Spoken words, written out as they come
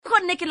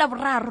ne ke la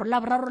boraro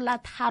la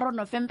tharo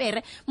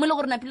November mo le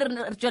gore na pele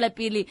re tswela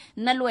pele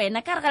nna le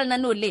wena ka re ga lena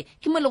no le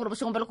ke mo le gore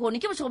bošego ba le khone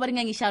ke bošego ba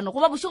ringangishano go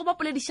ba bošego ba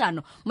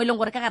poledišano mo le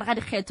gore ka gare ga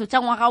dikgetho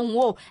tša ngwaga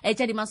ngo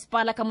tša di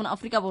masepala ka mona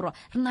Afrika borwa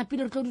re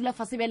napile re tlo dula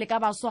fase bele ka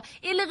baswa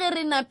e le ge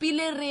re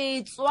napile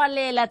re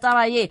tswalela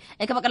taba ye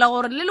ka baka la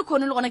gore le le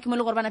khone le gona ke mo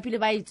le gore ba napile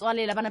ba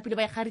itswalela ba napile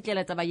ba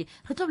ikgaritlela taba ye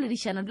re tlo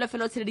boledišana dula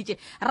fela o tsheleditše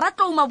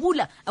ratlo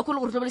mabula a go le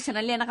gore tlo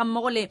boledišana le yena ga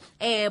mmogo le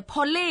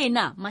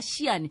Paulina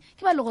Mashiane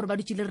ke ba le gore ba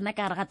dutse le rena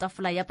ka gare ga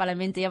tafola ya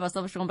parlamente ya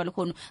baswa bošego ba le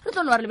khone re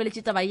tlo le re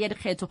lebeletse taba ya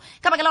dikgetho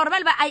ka baka la gore ba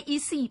le ba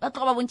IEC ba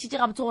tloga ba bontšitše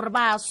ga botse gore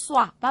ba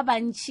swa ba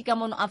bantši ka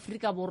mono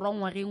Afrika borwa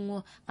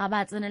ngwageng ga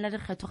ba tsenela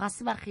dikgetho ga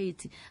se ba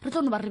kgethe re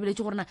tlo no ba re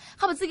lebeletse gore na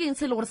ga botse ke eng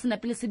se le gore se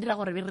napile se dira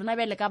gore rena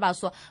bele ka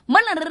baswa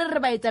mona re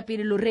ba etsa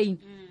pele Lorraine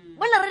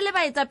mona re le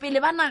ba etsa pele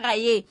ba naga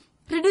ye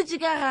re dutse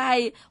ka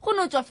gae go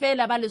no tswa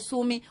fela ba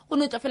lesome go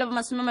no tswa fela ba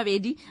masome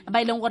mabedi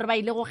ba ileng gore ba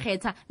ile go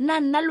kgetha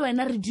nna le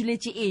wena re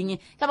duletse eng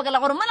ka baka la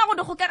gore mona go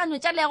di kgokaganyo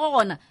tša le go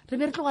gona re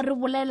be re tloga re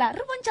bolela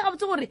re bontšha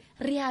gabotse gore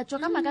re a tswa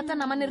ka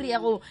makatanamane re ya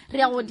go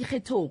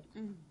dikgethong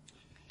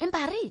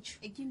empa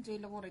retšo e ke ntse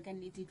e le gore ka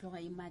nnete tloga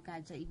e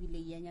makatša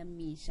ebile ya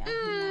nyamiša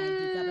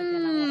di ka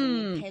bakela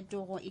gore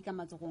phetogo e ka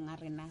matsogong a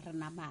rena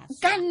baswa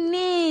ka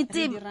nnete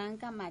re dirang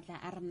ka matla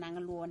a re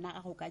nang le ona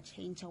a go ka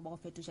change go ba go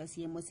fetoša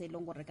seemo se e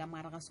leng gore ka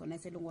mogare ga sone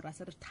se e leng gore a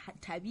se re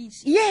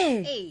thabiše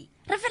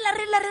re fela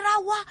re la re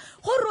rawa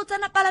go re o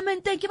tsena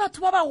parlamenteng ke batho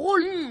ba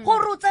bagolo go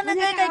re o tsena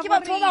kae ke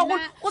batho ba bagolo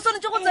go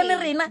tshwanetse go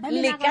tsene rena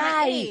le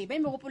kae ba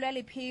megopolo ya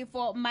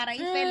lephefo mara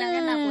e fela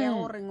ge nako ya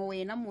gore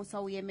wena mosa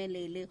o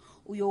emelele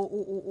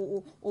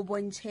o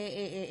bontšhe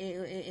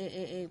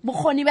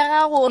bokgoni ba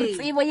gago re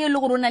tsebo ye e le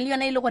gore o na le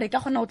yona e le gore ka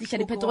kgona go tliša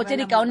diphetogo tše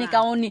di kaone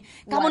ka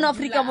mona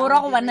Afrika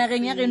borwa go ba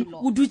nageng ya geno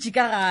o dutse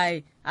ka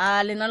gae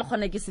a lena le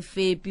kgona ke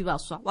sefepi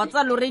baswa wa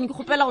tsa Lorraine ke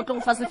gopela go tlo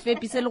go fa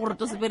sefepi se le gore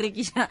to se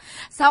berekiša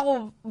sa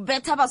go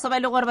betha baswa ba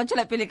ile gore ba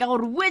tšwela pele ka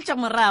gore buetša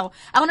morago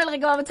a gona le ge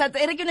ke ba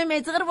bothata e re ke no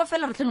metse ge re bo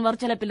fela re tlhono ba re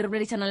tšwela pele re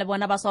boledišana le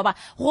bona baswa ba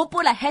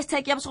gopola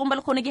hashtag ya bošegong ba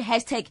le kgone ke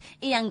hashtag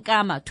e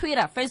yankama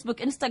Twitter Facebook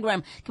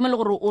Instagram ke mo le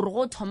gore o re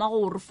go thoma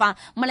go re fa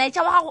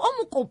molaetša wa gago o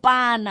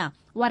mokopana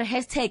wa re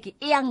hashtag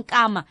e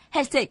yankama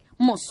hashtag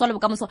Moswa le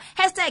bokamoso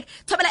hashtag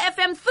Thobela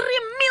FM 3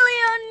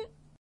 million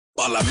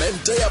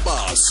Parlamente ya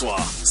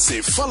baswa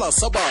sefala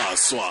sa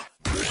baswa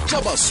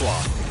tša baswa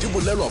di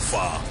bolelwa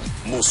fa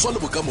Moswa le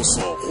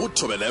bokamoso go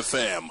Thobela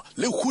FM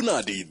le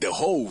Hunadi the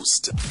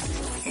host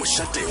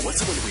mošate wa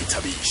tsebo le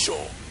boithabišo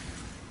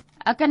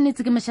a ka nnetse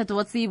ke mošate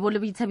wa tsebo le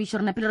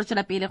boithabišo rena pele re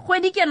tšwela pele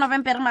kgwedi ke ya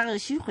November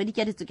magešo kgwedi ke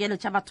ya ditsokelo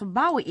tša batho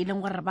bao e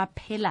leng gore ba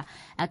phela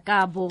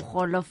ka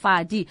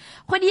bogolofadi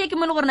kgwedi ye ke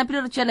mo le gore na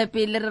pele re tšwela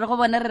pele re go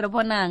bona re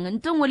bonang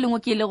nto ngwe lengwe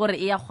ke ile gore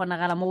e ya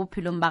kgonagala mo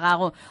bophelong ba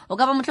gago o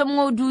ka ba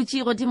mohlomongwe o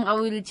dutse go thimo ga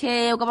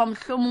wheelchair o ka ba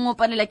mohlomongwe o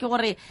palela ke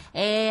gore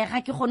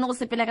ga ke kgone go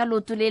sepela ka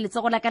loto le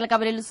letsego la ka le ka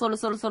ba le solo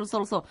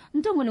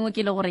nto ngwe lengwe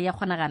ke ile gore ya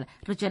kgonagala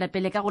re tšwela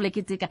pele ka go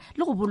leketeka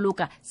le go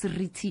boloka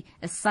serithi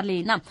sa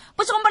lena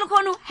bošegong ba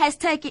lekgono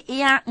hashtag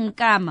ya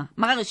nkama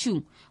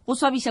magagešong go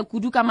swabiša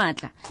kudu ka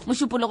matla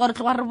mošupolo gore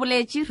tloga re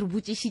boletše re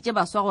botšišitše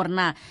baswa gore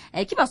na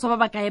ke baswa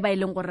ba bakae ba e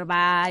leng gore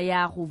ba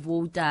ya go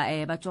vouta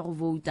ba tswa go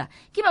vouta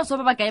ke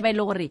baswa ba bakae ba e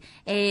leng gore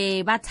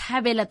ba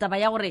thabela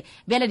taba ya gore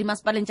bjale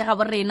dimasepaleng tša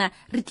gabo rena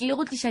re tlile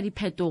go tliša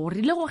diphetogo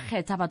re ile go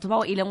kgetha batho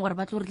bao e leng gore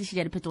ba tlo re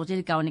tlišitša diphetogo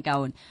tše di kaone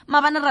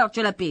maabane ra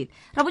tšwela pele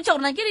ra botša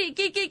gorena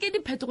ke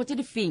diphetogo tše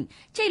di feng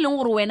tše e leng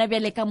gore wena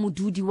bjale ka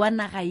modudi wa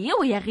naga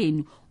yeo ya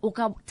geno o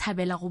ka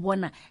thabela go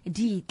bona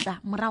ditla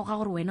morago ga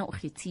gore wena o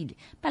kgethile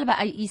pale ba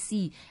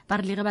IEC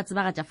ba re le ge ba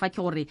tsebagatša fa ke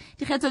gore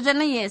dikgetho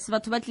tšana yes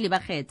batho ba tlile ba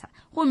kgetha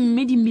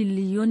gomme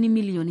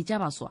dimilione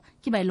tša baswa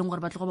ke ba e leng gore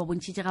ba tlogo ba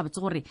bontšhitše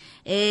gabotse gore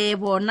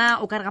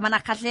bona o ka re ga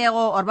bana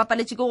kgatlhego or ba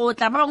paletše ke go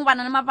tla ba bangwe ba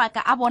na le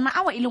mabaka a bona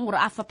ao e leng gore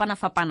a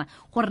fapana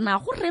gore na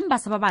go reng ba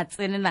sa ba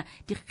tsenela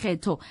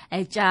dikgetho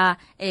tša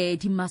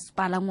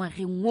dimasepala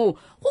ngwageng wo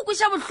go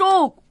kweša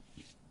bohloko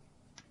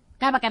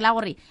ka baka la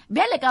gore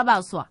bjale ka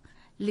baswa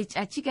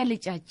letšatši ka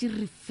letšatši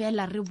re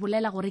fela re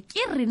bolela gore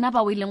ke rena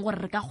bao e leng gore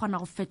re ka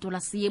kgona go fetola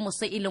seemo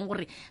se e leng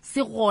gore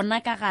se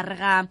gona ka gare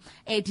ga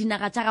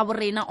dinaga tša gabo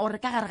rena or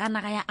ka gare ga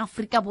naga ya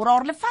Afrika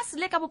borwa or lefase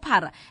le ka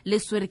bophara le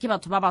swere ke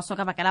batho ba baswa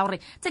ka baka la gore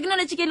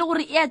thekenoloji ke le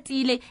gore e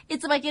atile e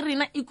tseba ke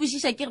rena e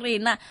kwešiša ke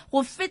rena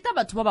go feta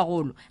batho ba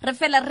bagolo re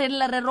fela re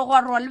go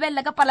roa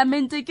lebelela ka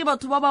parlamente ke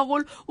batho ba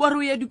bagolo wa re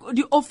o ya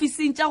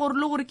di-officing tša gore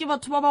le gore ke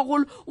batho ba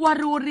bagolo wa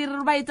re o re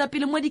ba etsa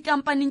pele mo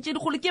dikampaneng tše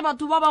digolo ke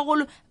batho ba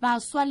bagolo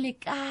baswa le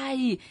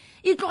kae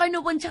e tloga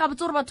eno bontšha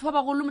gabotse gore batho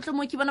ba bagolo motlho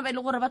mo ke bona ba ile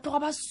gore ba tloga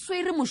ba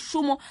swere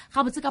mošomo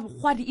gabotse ka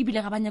bogwadi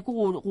ebile ga ba nyake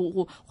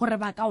gore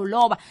ba ka o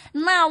loba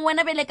na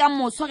wena bele ka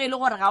Moswa ge e le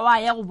gore ga wa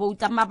ya go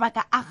bouta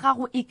mabaka a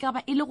gago e ka ba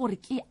e le gore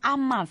ke a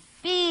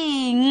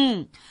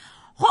mafeng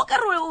go ka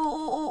re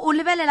o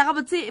lebelela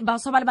gabotse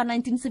baswa ba le ba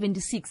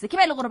 1976 ke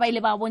ba ile gore ba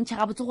ile ba bontšha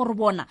gabotse gore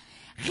bona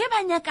ge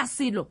ba nyaka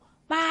selo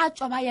ba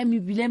tswa ba ya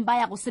mebileng ba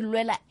ya go se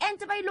lwela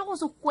ente ba ile go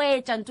se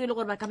hwetša ntho ile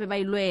gore ba ka be ba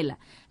ilwela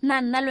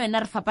nna le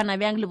wena re fapana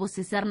bjang le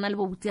bosese rena le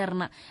bobuti ya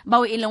rena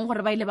bao e leng gore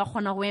ba ile ba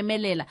kgona go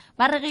emelela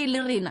ba re ge e le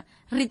rena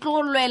re tlo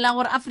go lwela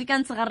gore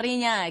Afrikaans ga re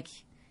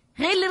nyake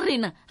ge e le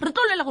rena re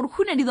tlo lwela gore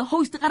Khunadi the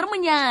host ga re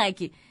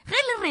monyake ge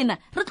e le rena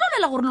re tlo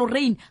lwela gore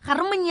Lorraine ga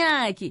re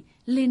monyake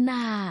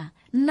nna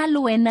le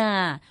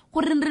wena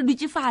gore re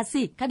dutse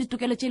fase ka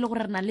ditokelo tše ile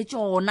gore rena le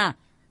tšona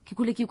ke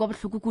kule ke kwa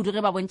bohloko kudu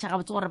ge ba bontšha ga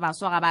botse gore ba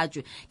swa ga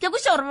batšwe ke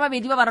kuša gore ba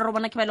babedi ba bararo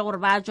bona ke ba le gore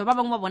batšwa ba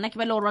bangwe ba bona ke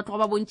ba le gore ba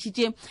tloga ba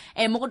bontšhitše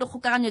mo go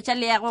dikgokaganyo tša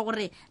leago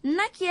gore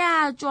nna ke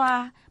a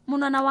tswa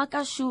monwana wa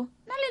ka shu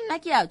nna le nna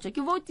ke a tswa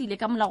ke voutile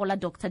ka molago la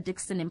Dr.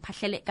 Dixon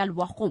mphahlele ka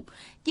leboago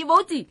ke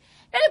voutile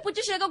le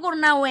dipotšišo ka gore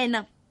na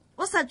wena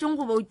o sa tšong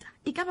go vouta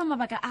e ka ba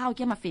mabaka a gago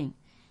ke mafeng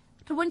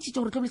re bontšitše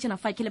gore tlobolešana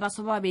fa ke le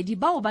baso ba babedi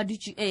bao ba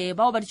dutše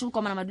go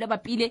komana madula ba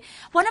pile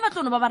bona ba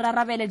tlono ba ba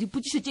rarabela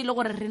dipotšišo tše e le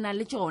gore re na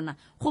le tšona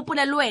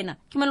gopola le wena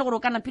ke mo le gore o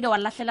kana pile wa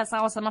lahlela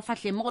sa gago sa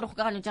mafahleng mo gore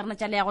kgokaganyo tša rena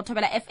tša le ya go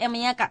Thobela FM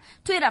yaka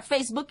Twitter,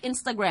 Facebook,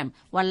 Instagram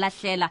wa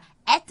lahlela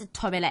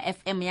 @Thobela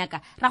FM yaka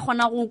ra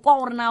kgona go kwa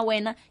gore na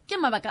wena ke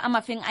mabaka a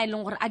mafeng a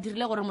ileng gore a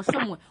dirile gore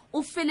mohlomongwe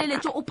o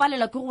feleletse o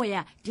palela ke go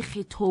ya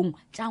dikgethong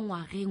tša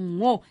ngwageng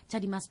wo tša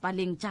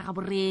dimasepaleng tša ga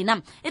borena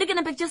e re ke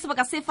nape tše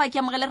sebaka se fa ke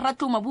amogele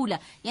Ratlo Mabula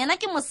yena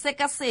ke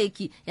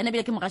mosekaseki yana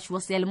bile ke mogaši wa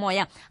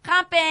sealemoya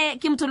gape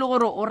ke motho le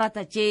gore o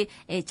rata tše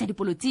tša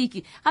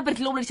dipolotiki gape re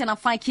tlile go boledišana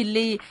fa ke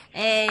le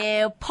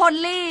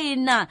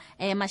Paulina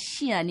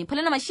Mashiane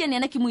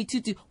yana ke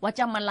moithuti wa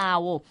tša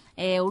molao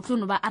o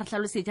tlono ba a re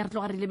hlalosetša re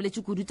tloga re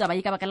lebeletse kudu taba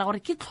ye ka baka la gore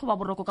ke tlhoba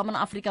boroko ka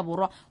mona Afrika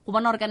Borwa go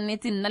bona gore ka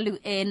nnete nna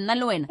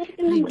le wena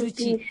re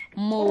dutše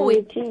mowe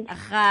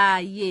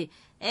gae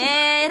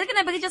re ke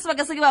nape ke tša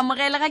sebaka se ke ba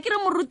amogela ga ke re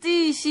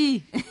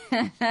morutiši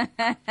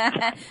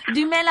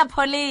dumela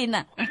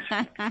Paulina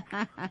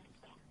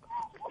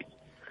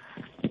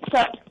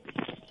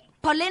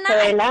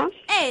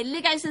le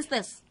kae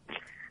sisters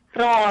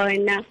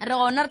Rona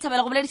re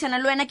thabela go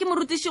boledišana le wena ke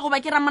morutiši goba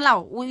ke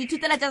ramolao o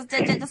ithutela tša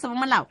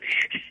sebomolao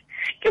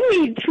ke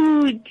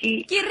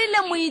moithuti ke rile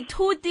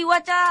moithuti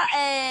wa tša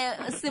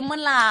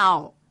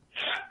semolao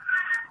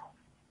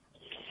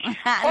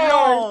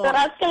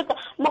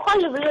mokgwa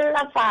le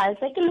bolela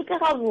fase ke leke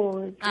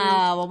gabotse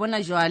wa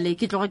bona jwale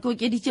ke tloga ke o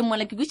keditše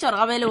mola ke kuša gore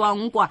ga bele wa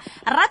nkwa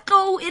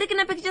Ratlou e re ke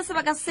nape ke tša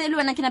sebaka se le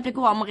wena ke nape ke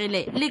go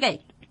amogele le kae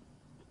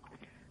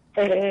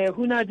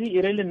Khunadi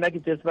e re le nna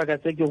ke tse sebaka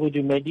se ke go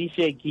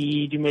dumediše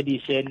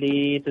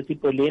le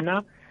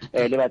Paulina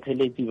le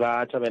batheletsi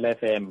ba Thobela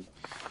FM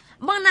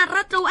bona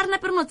Ratlou a re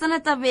nape re no tsena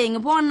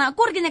tabeng bona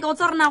ko re ke nyaka go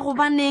tsa rena go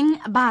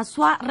baneng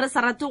baswa re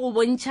sa rate go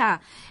bontšha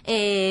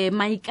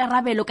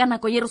maikarabelo ka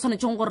nako ye re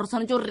tshwanetšeng gore re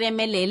tshwanetše gore re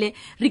emelele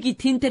re ke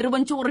thinte re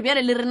bontše gore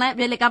bjale le rena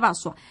bjale ka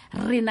baswa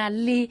re na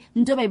le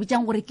nto ba e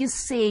bitsang gore ke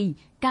sei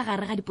ka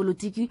gare ga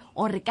dipolotiki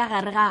ore ka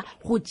gare ga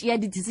go tšea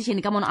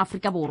di-decision ka mono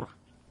Afrika Borwa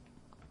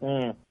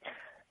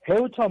he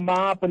o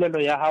thoma polelo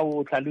ya hao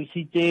o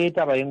tlhalositše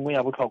taba e nngwe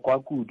ya bohlokwa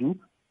kudu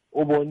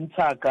o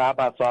bontšha ka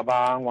baswa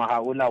ba ngwaga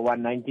ola wa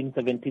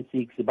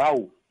 1976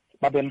 bao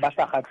ba beng ba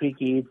sa kgahlwe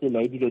ke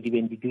tsela e dilo di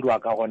beng di dirwa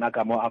ka gona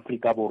ka mo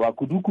Afrika Borwa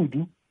kudu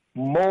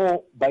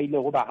mo ba ile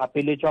go ba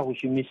gapeletšwa go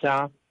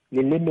šomiša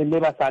leleme le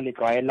ba sa le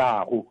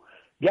tlwaelago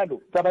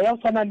bjalo taba ya go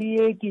tshwana le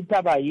ye ke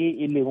taba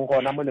ye e leng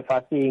gona mo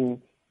lefaseng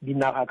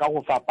dinaga ka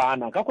go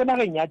fapana ka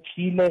konageng ya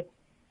Chile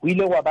go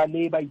ile go ba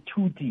le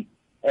baithuti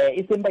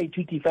e seng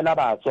baithuti fela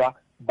baswa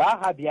ba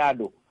ga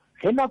bjalo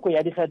ge nako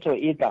ya dikgetho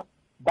e tla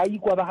ba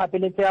ikwa ba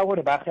gapeletsega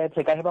gore ba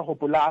kgethe ka ge ba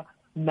gopola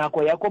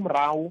nako ya ko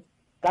morago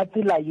ka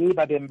tsela ye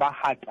ba beng ba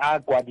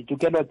hatakwa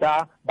ditokelo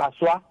tsa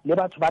baswa le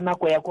batho ba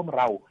nako ya ko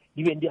morago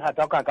di beng di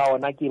hatakwa ka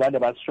ona ke ba le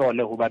ba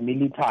sešole goba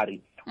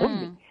military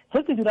gomme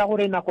se se dira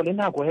gore nako le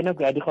nako ge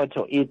nako ya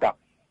dikgetho e tla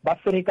ba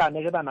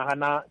ferekane ge ba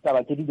nagana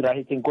taba tse di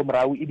diragetseng ko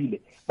morago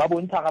ebile ba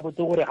bontsha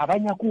gabotse gore ga ba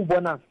nyake go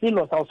bona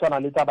selo sa go tshwana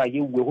le taba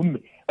yeuwe gomme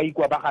ba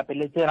ikwa ba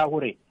gapeletsega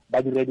gore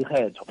ba dire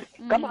dikgetho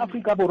ka mo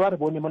Afrika Borwa re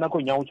bone mo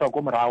nakong ya go tswa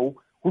ko morago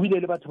go bile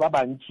le batho ba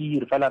bantši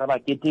re fela re ba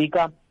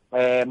keteka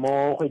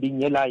mo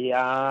kgweding ela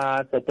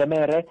ya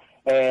Setemere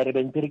re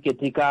bentse re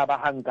keteka ba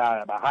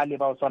hanka bagale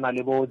ba o tshwana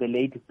le bo the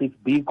late Steve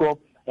Biko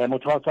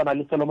motho wa o tshwana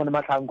le Solomon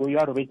Mahlangu yo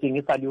a robetseng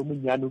e sa le yo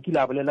monnyane o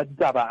kile a bolela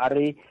ditaba a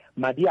re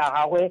madi a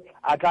gagwe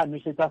a tla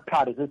nošetša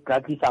setlhare se se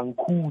tla tlisang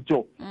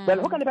khutso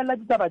fela go ka lebelela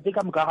ditaba tse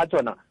ka moka ga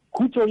tsona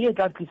khutso ye e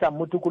tla tlisang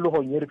mo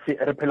tikologong ye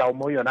re phelago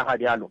mo yona ga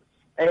dialo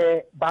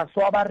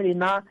baswa ba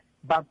rena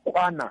ba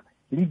kwana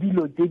le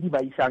dilo tse di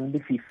ba isang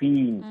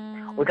lefifing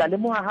o tla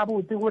lemoga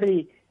gabotse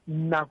gore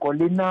nako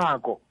le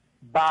nako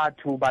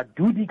batho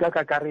badudi ka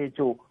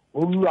kakaretso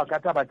go bua ka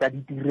taba tsa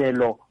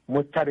ditirelo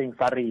mo setšhabeng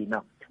sa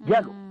rena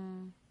bjalo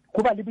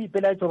go ba le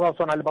boipelaetso ba o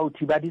tshwana le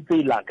baothi ba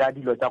ditsela ka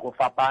dilo tsa go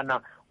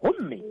fapana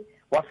gomme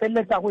wa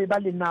feleletsa go e ba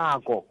le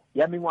nako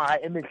ya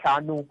mengwaga e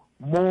 5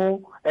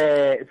 mo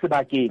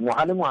sebakeng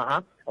ngwaga le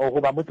ngwaga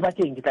goba mo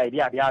sebakeng ke tla e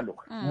bjalo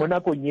mo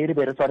nakong ye re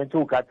be re tshwanetse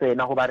go ka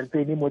tsena goba re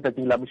tsene mo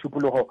tsatsing la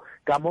mošupologo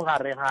ka mo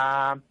gare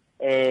ga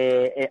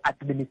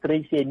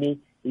administration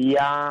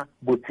ya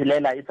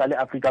botshelela e sale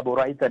Afrika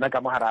Borwa e tsena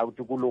ka mogara a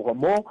tikologo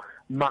mo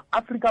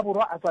ma-Afrika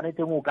Borwa a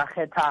tshwanetseng go ka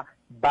kgetha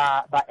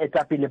ba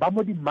etapele ba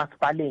mo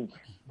dimmasepaleng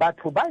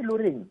batho ba e le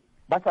reng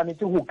ba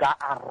tshwanetse go ka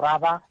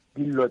araba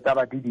dillo tsa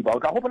badidi ba o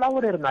tla gopola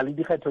gore re na le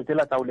dikgetho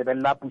tsela tsa o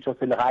lebelela puso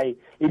selegae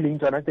e leng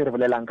tsona tse re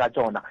bolelang ka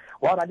tsona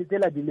wa ba le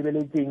tsela di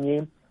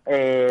lebeletseng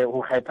go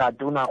kgetha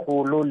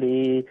tonagolo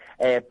le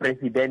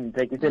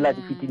presidente ke tsela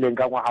di fetileng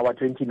ka ngwaga wa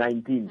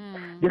 2019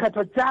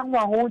 dikgetho tsa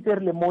ngwago tse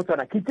re le mo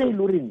tsona ke tse e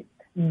le reng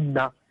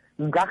nna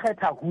nka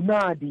kgetha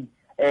Hunadi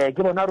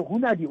ke bona re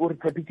Hunadi o re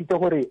tshepisitse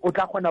gore o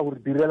tla kgona go re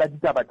direla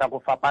ditaba tsa go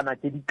fapana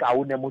tse di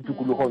kaone mo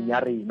tikologong ya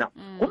rena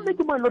gomme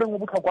ke mo e le reng o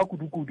botlhokwa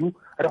kudu-kudu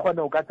re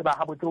kgone o ka tseba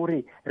gabotse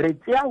gore re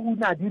tseya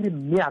Hunadi re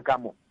mme a ka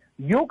mo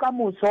yo ka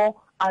moso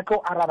a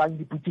tlo arabang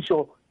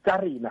diputišo tsa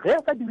rena ge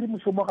a sa dire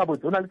mošomo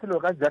gabotse o na le selo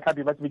ka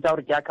sejatlhapi ba se bitsa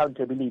gore ke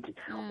accountability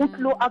o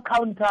tlo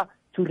accounta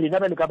to rena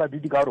ba le ka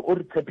badudi ka gore o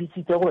re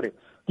tshepisitse gore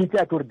ke tse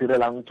a tlo re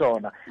direlang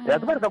tsona re a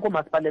tseba re ka ko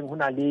masepaleng go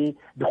na le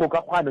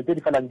dikgokagano tse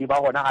di felang di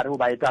ba gona gare o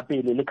ba eta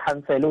pele le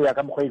council o ya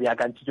ka mokgwa e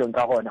beakantšhitsweng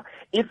ka gona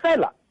e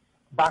fela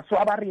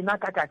baswa ba rena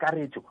ka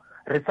kakaretso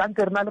re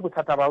santse re na le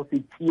bothata ba o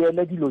se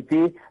tiele dilo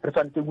tse re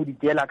tshwanetseng go di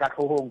tiela ka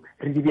tlhogong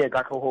re di bee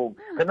ka tlhogong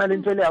re na le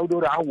ntse le aude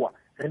gore aowa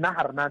rena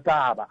ga rena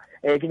taba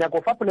ke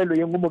nyako fa polelo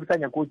ye nngwe mo ke sa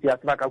nyako o tseya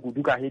sebaka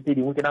kudu ka ge tse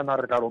dingwe ke nana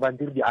gore re tla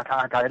robantse re di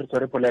atlha-atlha re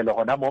tshwere polelo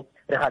gona mo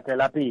re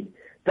gatela pele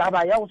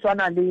taba ya go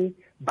tshwana le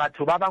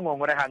batho ba ba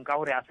ngongoregang ka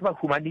gore a se ba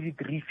humane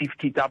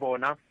di-350 tsa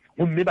bona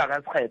gomme ba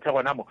ka se kgethe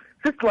gona mo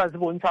se se tloa se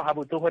bontsha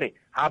gabotse gore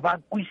ga ba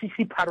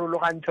kwisise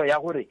pharologantsho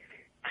ya gore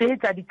tse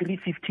tsa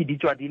di-350 di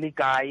tswa di le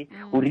kae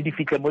gore di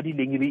fitlhe mo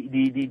dileng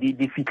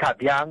di fitlha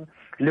bjang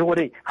le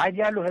gore ga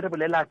di aloge re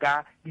bolela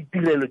ka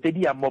ditirelo tse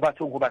di yang mo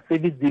bathong goba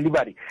service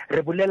delivery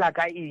re bolela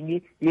ka eng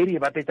e re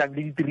e bapetsang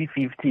le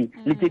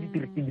di-350 le tse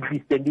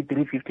di-tlisitseng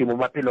di-350 mo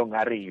maphelong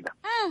a rena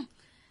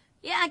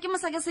ya ke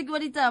mosakaseki wa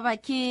ditaba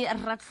ke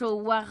Ratlo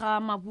wa ga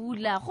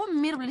Mabula go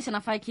mme re bolešana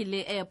fa ke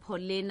le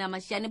Polena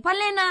Mashiane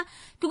Polena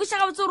ke go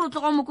shaga botse re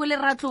tloga mo ko le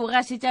Ratlo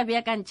ga šetša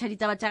bea ka ntšha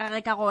ditaba tša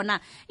gage ka gona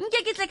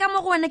nke ke tle ka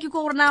mo go wena ke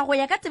go rena go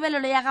ya ka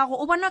tebelelo ya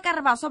gago o bona ka re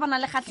baswa ba na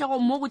le kgatlhego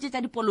mo go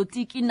tša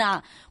dipolotiki na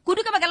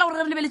kudu ka baka la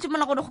gore re lebeletse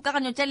mona go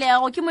dikgokaganyo tša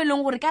leago ke mo e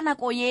leng gore ka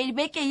nako ye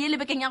beke ye le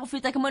bekeng ya go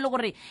feta ke mo e le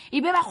gore e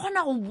be ba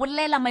kgona go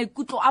bolela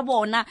maikutlo a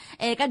bona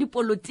ka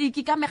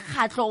dipolotiki ka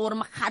mekgatlo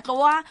gore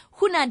mokgatlo wa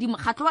Hunadi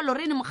mokgatlo wa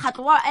Lorraine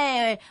mokgatlo wa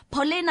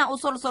Polena o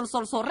so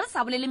re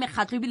sa bolele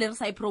mekgatlo ebile re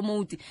sa e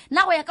promote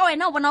na go ya ka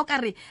wena o bona o ka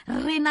re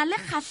re na le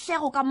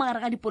kgatlhego ka mogare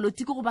ga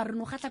dipolotiki go ba re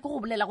no kgatla go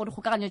bolela go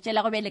dikgokaganyo tša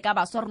le go bele ka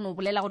baswa re no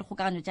bolela go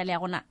dikgokaganyo tša le ya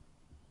gona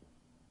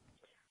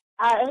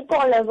e ko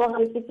leboga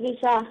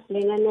mpitlisha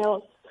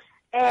lenaneo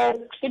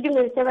ke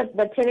dumedise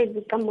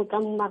batheletsi ka moka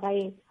mo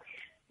magaeng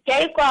ke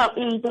a ikwa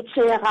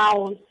mpotšišo ya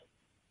gago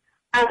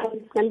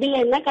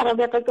nambile nna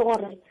karabo ya ka ke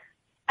gore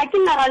a ke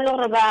nagane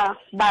gore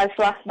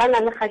baswa ba na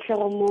le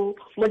kgatlhego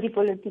mo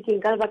dipolotiking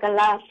ka lebaka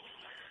la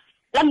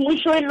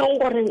mmušo e leng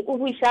gore o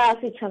buša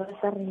setšhaba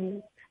sa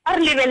rena a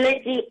re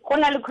lebeletse go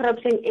na le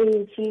corruption e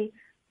ntši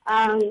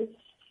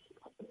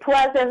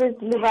poor service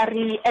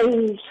delivery e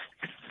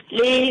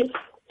ntši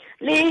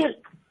le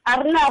a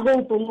rena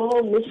hope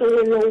mo mmušong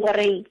e leng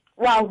gore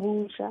wa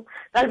buša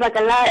ka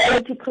lebaka la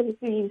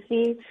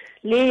anti-policies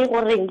le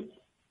gore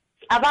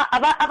a ba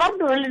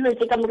direle dilo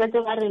tse ka moka tse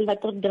ba reng ba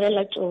tlo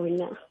direla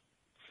tsona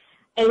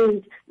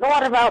and le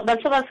gore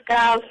batho ba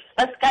ska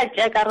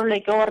tšea karolo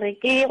ke gore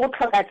ke go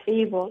tlhoka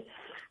tsebo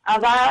a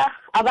ba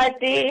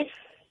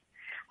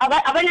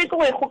nyake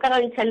go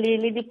ikgokagantšha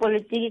le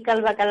dipolotiki ka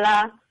lebaka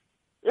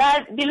la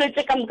dilo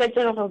tse ka moka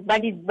tse gore ba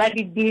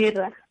di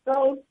dira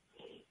so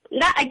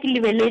nna a ke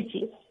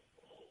lebeletse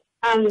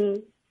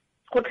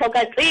go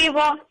tlhoka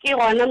tsebo ke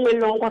gona mo e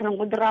leng gore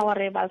go dira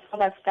gore baswa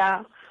ba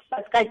ska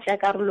tšea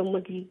karolo mo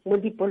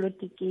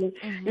dipolotiking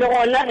le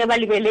gona ge ba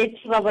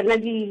lebeletse ba bona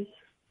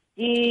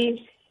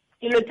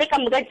dilo tse ka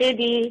moka tse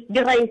di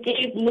dirang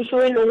ke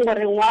mmušo e leng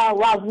gore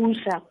wa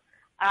buša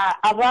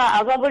a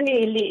ba bone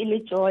e le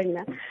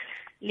tsona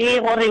le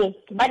gore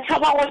ba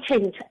tšhaba go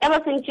tšhentšha e ba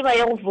sentše ba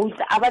ye go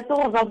vouta a ba tse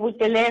gore ba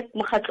voutele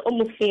mokgatlo o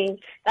mofeng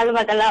ka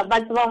lebaka la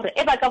ba tseba gore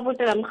e ba ka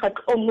voutela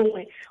mokgatlo o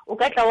mongwe o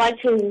ka tla wa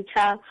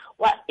tšhentšha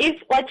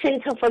if wa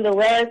tšhentšha for the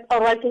west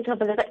or wa tšhentšha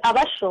for the a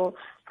ba sure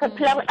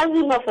phela a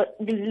zima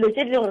dilo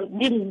tse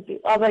di mpe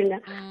wa bona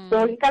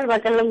so ke ka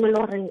lebaka la mo le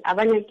gore a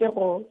ba nyake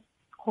go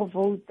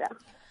vouta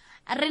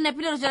re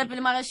nepile re jela pele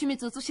magaši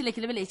metsotso šile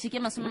ke lebeletse ke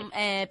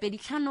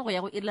 25 go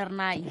ya go ile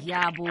rena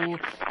ya bo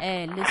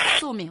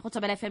 10 go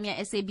tobela FM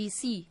ya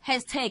SABC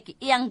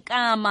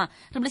 #eyankama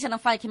re bolešana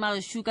fa ke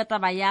magašu ka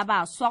taba ya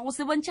baswa go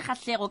se bontše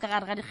kgatlhego ka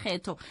gare ga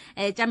dikgetho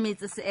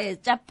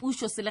tša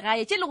pušo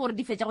selegae tše le gore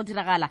di fetša go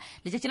diragala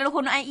letšatši le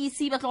lekgono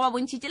IEC ba tlogo ba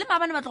bontšitše le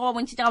maabane ba tlogo ba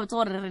bontšitše gabotse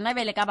gore rena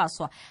bele ka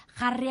baswa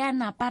ga re a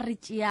napa re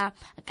tšea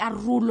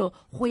karolo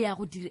go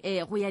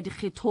ya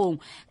dikgethong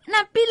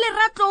napile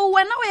Ratlo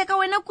wena go ya ka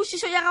wena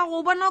kwešišo ya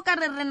gago bona o ka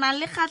re na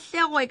le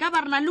kgatlhego e ka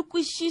ba re na le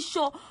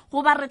kwešišo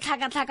go ba re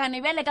tlhakatlhakane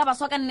bjale ka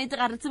baswa ka nnete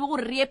ga re tsebe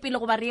gore re ye pele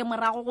go ba re ye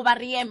morago go ba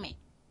re eme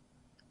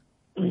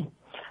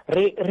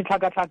re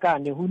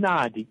tlhakatlhakane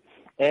hunadi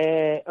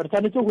re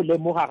tshwanetse go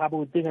lemoga ga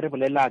botse re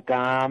bolela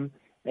ka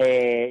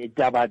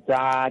taba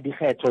tsa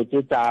dikgetho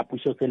tse tsa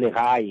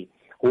pušoselegae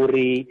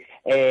gore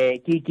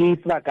ke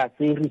sebaka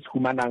se re se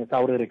humanang sa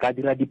gore re ka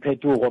dira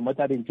diphetogo mo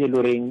tabeng tse e le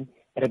goreng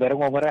re be re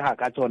ngongorega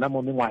ka tsona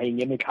mo mengwageng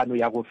ye metlhano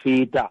ya go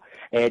feta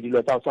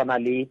dilo tsa go tshwana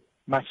le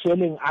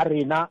mašeleng a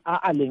rena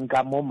a leng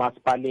ka mo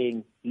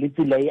masepaleng le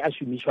tsela e a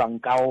šomišwang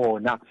ka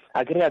ona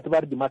a ke re a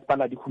tseba re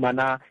dimasepala di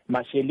khumana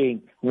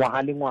mašeleng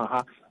ngwaga le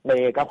ngwaga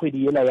ka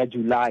kgwedi ela ya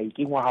July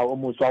ke ngwaga o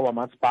moswa wa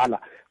masepala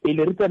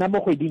pele re tsena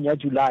mo kgweding ya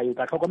July o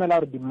tla tlhokomela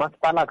gore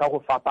dimasepala ka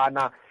go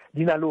fapana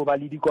di na le go ba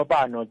le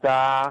dikopano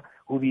tsa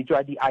go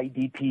bitswa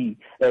di-IDP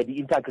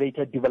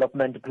di-Integrated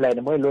Development Plan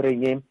mo e le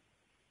goreng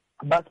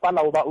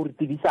masepala o ba o re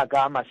tsebisa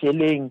ka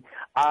mašeleng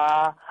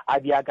a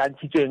di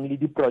akantshitsweng le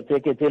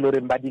diprojeke tse e le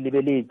goreng ba di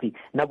lebeletse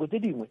nako tse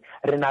dingwe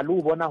re na le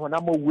go bona gona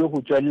mo uwe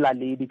go tswelela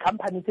le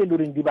di-company tse e le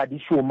goreng di ba di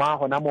šoma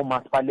gona mo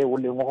masepale o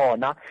leng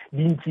gona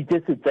di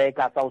ntshitse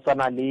setseka sa go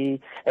tshwana le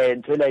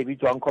ntho e la e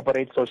bitswang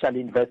corporate social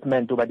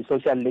investment ba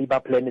di-social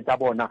labour plan tsa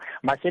bona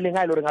mašeleng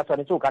a e le goreng a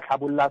tshwanetse go ka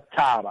tlhabolola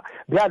setšhaba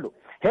bjalo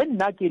he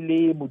nna ke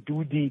le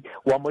modudi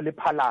wa mo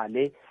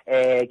lephalale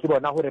ke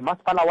bona gore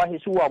masepala wa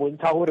heso wa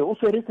bontsha gore o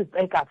swere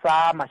setseka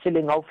sa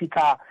mašeleng a o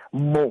fitlha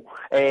mo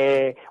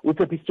o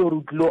tshepisitse gore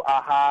o tlilo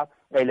aga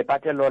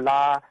lepatelo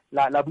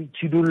la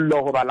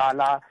boitshidollo goba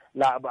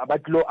ba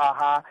tlilo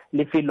aga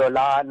lefelo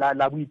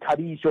la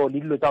boithabišo le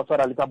dilo tsa go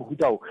swara le tsa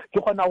bogutao ke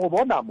kgona go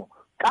bona mo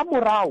ka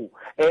morao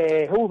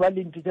he o ba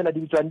le ntho tsela di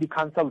bitswang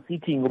di-council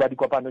sitting goba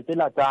dikopano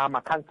tsela tsa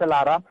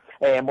makhanselara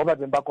mo ba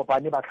beng ba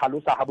kopane ba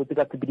tlhalosa ga botse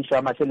ka tshepedišo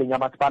ya mašeleng ya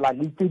masepala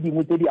le tse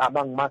dingwe tse di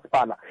amang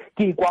masepala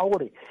ke kwa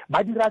gore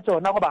ba dira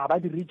tsona goba ga ba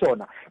dire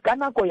tsona ka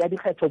nako ya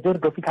dikgetho tse re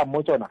tlo fitlhang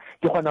mo tsona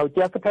ke kgona go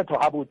tšea sephetho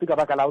ga botse ka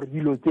baka la gore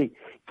dilo tse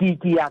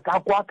ke ya ka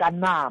kwa ka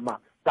nama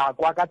ka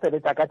kwa ka tsebe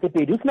tsa ka tse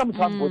pedi o sena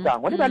motho a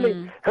mpotsang one bale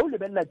ge o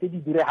lebelela tse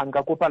di diregang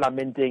ka ko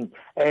parlamenteng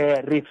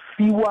re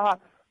fiwa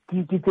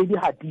ke tse di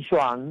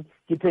hatišwang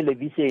ke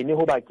televishene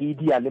goba ke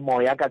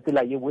dialemoya ka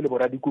tsela ye le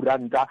bora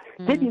dikuranta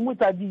tse dingwe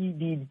tsa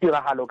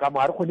ditiragalo ka mo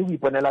ga re kgone go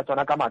iponela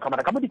tsona ka matlho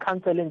mara ka mo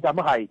di-counseleng tsa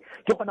mogae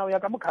ke kgona go ya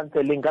ka mo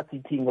counseleng ka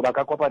sitting goba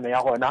ka kopano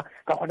ya gona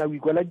ka kgona go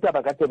ikwela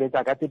ditaba ka tsebe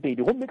tsa ka tse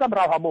pedi gomme ka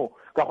morago ga moo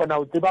ka kgona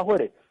go tseba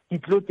gore ke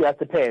tlilo tseya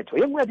sephetho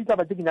ye nngwe ya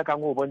ditaba tse ke nyakang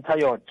go bontsha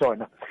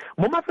tsona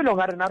mo mafelong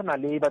a rena re na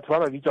le batho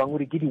ba ba bitswang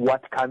gore ke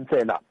di-ward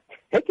councillor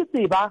he ke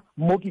tseba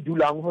mo ke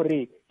dulang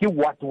gore ke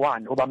ward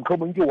 1 goba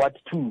motlhomong ke ward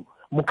 2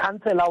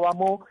 mokhansela wa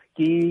mo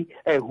ke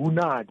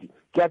hunadi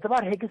ke a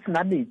tseba re he ke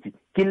sena metsi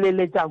ke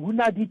leletsa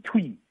hunadi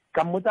thui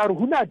ka mmotsa gore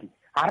hunadi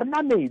ga re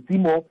na metsi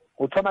mo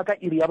go tshwana ka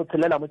iri ya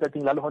botshelela mo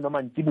tsatsing la legono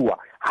mantsiboa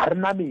ga re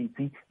na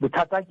metsi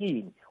bothata ke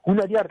eng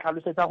hunadi a re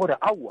tlhalosetsa gore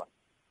aowa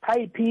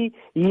pipe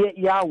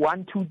ya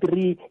 1 2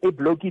 3 e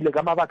blokile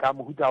ka mabaka a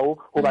mohutao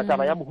goba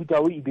taba ya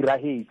mohutao e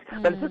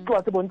diragetse bale se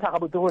tloa se bontsha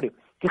gabotse gore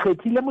ke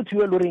kgethile motho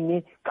yo e le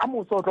goreng ka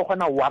moso o tlo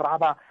kgona go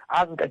waraba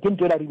ke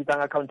ntho e la re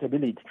bitsang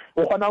accountability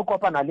o kgona go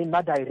kopana le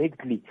nna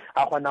directly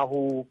a kgona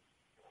go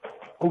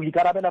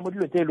ikarabela mo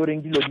dilo tse e le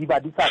goreng dilo di ba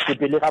di sa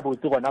sepele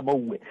gabotse gona mo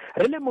uwe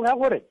re lemoga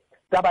gore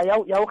taba ya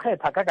go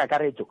kgetha ka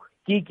kakaretso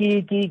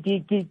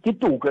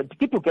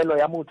ke tokelo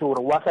ya motho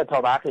gore wa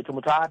kgetha ba kgetho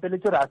motho a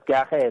apeletse gore a se ke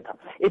a kgetha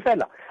e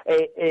fela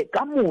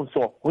ka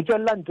moso go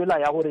tswelela ntwela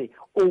ya gore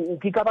o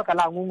ke ka baka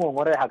la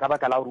ngongorega ka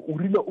baka la gore o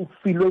rile o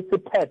filwe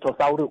sephetho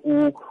sa gore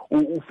o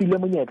file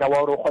monyetla wa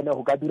gore o kgone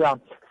go ka dira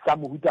sa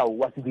mohutao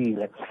wa se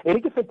dire e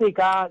re ke fete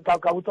ka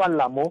go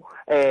tswalela mo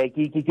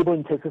ke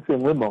bontshe se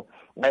sengwe mo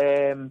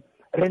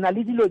re na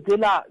le dilo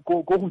tsela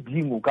ko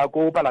godimo ka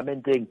ko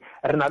parlamenteng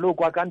re na le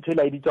kwa ka ntho e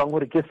la e bitswang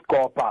gore ke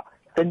scopa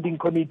Standing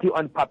Committee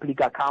on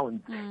Public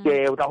Accounts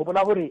o tla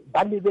gopola gore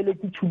ba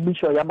lebeletse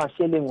tšhomišo ya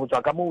mašeleng go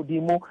tswa ka mo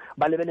godimo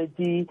ba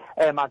lebeletse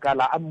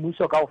makala a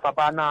mmuso ka go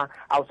fapana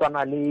a o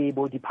tshwana le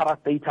bo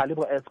di-parastatal le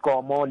bo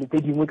escomo le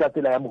tse dingwe ka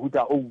tsela ya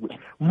mohuta ouwe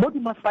mo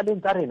dimasepaleng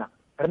tsa rena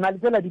re na le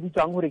tsela di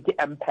bitswang gore ke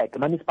MPAC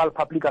Municipal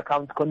Public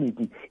Accounts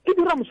Committee e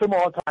dira mošomo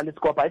wa tshwana le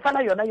scopa e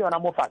fela yona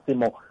mo fatshe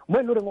mo e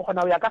le goreng o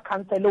kgona go ya ka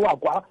council wa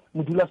kwa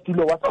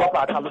modulasetulo wa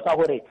scopa a tlhalosa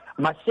gore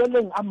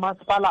mašeleng a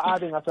masepala a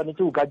beng a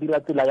tshwanetse go ka dira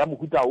tsela ya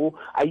mohuta o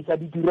a isa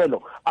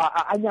ditirelo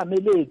a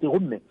nyameletse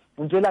gomme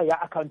ntswela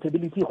ya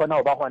accountability gona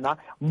go ba gona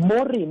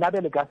mo rena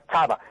bele ka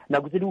setšhaba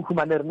nako tse di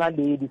humane rena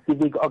le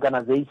di-civic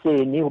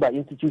organization goba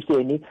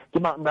institution ke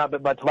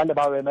batho ba le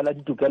ba emela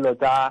ditokelo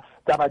tsa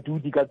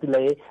badudi ka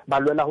tsela e ba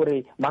lwela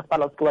gore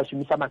masepala o se ke wa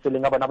šomisa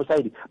mašeleng a bona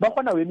bosaedi ba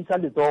kgona go emisa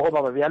letsogo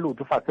ba beya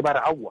leoto fatshe ba re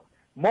aowa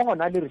mo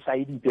gona le re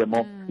saeditse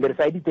mo le re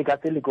saeditse ka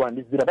se le ke wan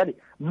le se dira bale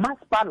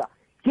masepala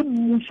ke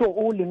mmušo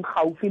o leng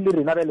gaufi le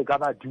rena bele ka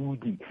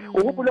badudi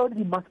o gopola gore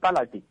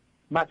dimasepala tse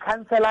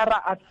makhanselara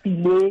a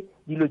file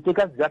dilo tse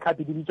ka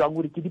sejatlhapi di bitswang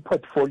gore ke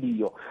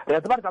di-portfolio re a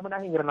tseba re ka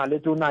monageng re na le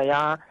tona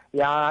ya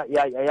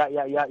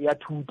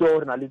thuto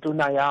re na le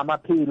tona ya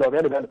maphelo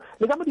bjalo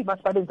le ka mo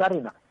dimasepaleng tsa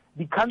rena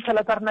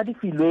di-councillor tsa rena di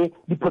filwe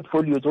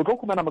di-portfolio tse o tlo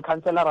khumana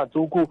mo-councillara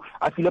tsoko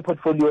a file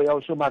portfolio ya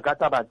o shoma ka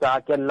taba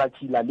tsa kelela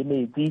tšhila le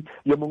metsi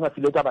yo mongwe a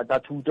file taba tsa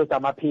thuto tsa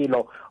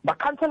maphelo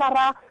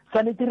ba-councillara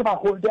tshwanetse re ba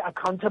hold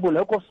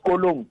accountable ko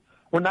sekolong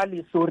go na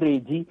le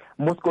storage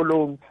mo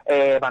sekolong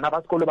bana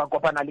ba sekolo ba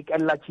kopana le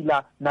kelela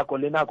tšhila nako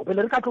le nako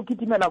pele re ka tlo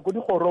kitimela ko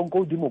digorong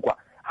ko godimo kwa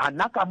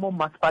hana ka mo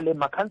masepaleng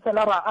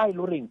ma-councillara a e le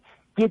goreng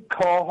ke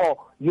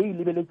tlhogo ye e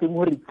lebeletseng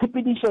gore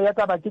tshepedišo ya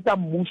taba ke tsa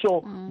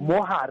mmušo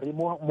mo gare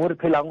mo re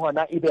phelang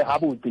gona e be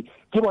gabotse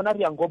ke bona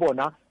re yang go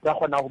bona ra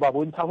kgona go ba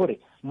bontsha gore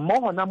mo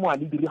gona mo a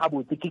le dire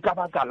gabotse ke ka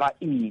baka la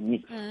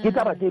eng ke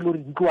taba tse e le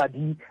gore di tloa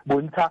di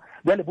bontsha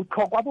bjale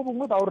botlhokwa bo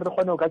bongwe ba gore re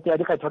kgone go ka tšea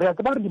dikgetho re ya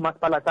tseba gore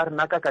dimasepala tsa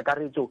rena ka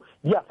kakaretso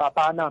di a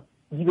fapana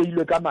di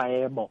beilwe ka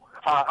maemo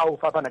a o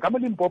fapana ka mo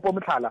Limpopo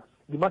motlhala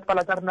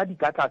dimasepala tsa rena di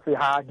ka tlase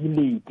ga di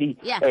lete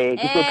ke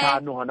tse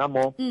tlhano gona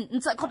mo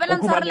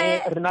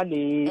re na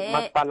le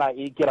masepala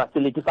e ke ra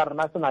selete sa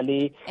rena se na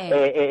le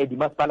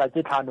dimasepala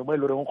tse tlhano mo e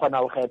le goreng kgona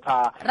go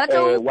kgetha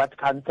ward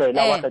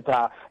councillor wa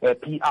kgetha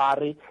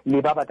PR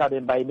le ba ba tla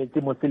beng ba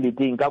emetse mo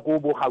seleteng ka ko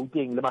bo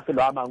Gauteng le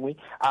mafelo a mangwe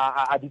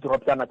a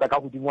ditoroptsana tsa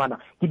ka godingwana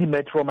ke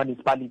di-metro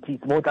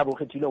municipalities mo o tla bo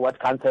kgethile ward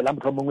councillor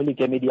motho mongwe le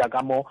kemedi ya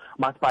ka mo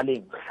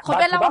masepaleng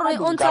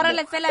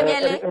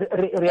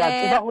re a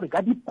tseba gore ka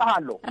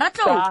dipalo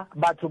tsa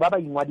batho ba ba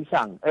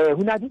ingwadisang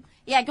hunadi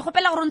ya ke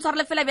gopela gore o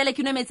ntshwarele fela bjale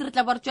ke no metsi re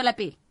tla bo re tswela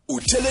pele o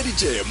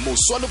theleditše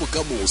Moswa le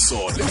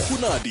bokamoso le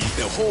hunadi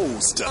the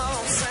host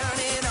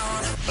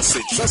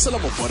setlasela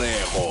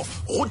moporego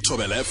go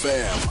Thobela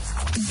FM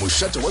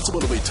mošate wa tsebo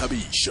le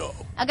boithabišo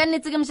a ka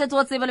nnetse ke mošate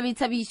wa tsebo le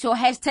boithabišo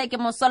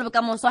 #Moswa le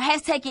bokamoso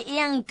 #e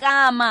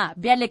yankama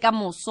bjale ka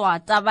Moswa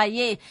taba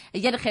ye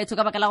ja dikgetho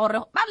ka baka la gore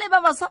ba le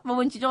ba baswa ba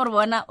bontšitše gore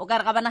bona o ka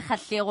re ga bana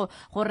kgahlego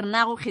gore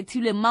na go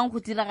kgethilwe mang go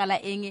diragala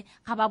eng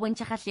ga ba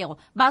bontšha kgahlego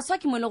baswa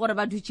ke mo le gore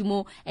ba dutše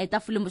mo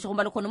tafoleng bošegong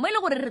ba le kgono mo e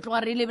le gore re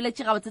tloga re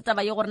lebeletše gabotse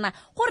taba ye gore na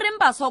go reng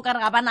baswa o ka re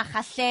ga bana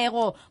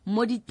kgahlego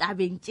mo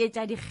ditabeng tše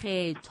tša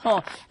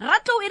dikgetho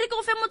ratlo e re ke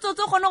go fe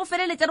motsotso o kgone go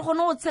feleletša re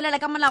kgone go tshelela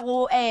ka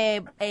molago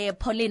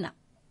Paulina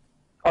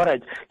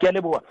alright ke a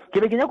leboa ke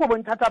be ke nyako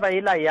bontsha taba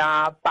ela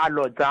ya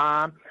palo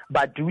tsa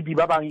badudi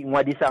ba ba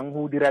ingwadisang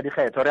go dira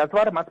dikgetho re a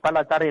tseba re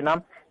masepala tsa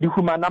rena di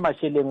humana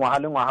mašheleng ngwaga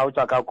le ngwaga o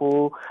tswa ka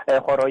ko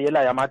goro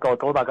ela ya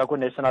matlotlo ba ka ko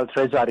National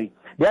Treasury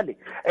bjale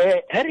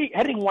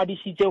he re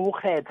ngwadisitše go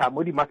kgetha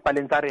mo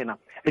dimasepaleng tsa rena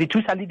re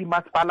thusa le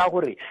dimasepala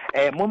gore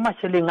mo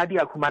mašheleng a di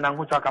a humanang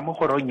go tswa ka mo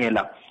gorong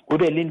ela o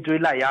be le ntho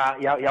ela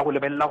ya go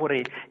lebelela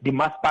gore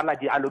dimasepala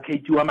di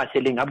allocatiwa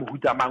mašheleng a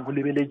mohuta mang go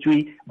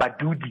lebeletswe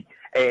badudi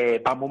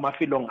ba mo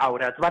mafelong a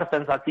re a tseba re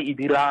census e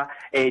dira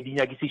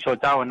dinyakisišo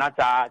tsa ona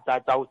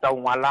tsa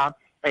ngwala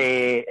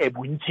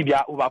bontši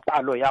ba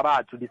palo ya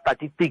batho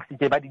di-statistics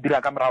tse ba di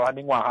dira ka morago ga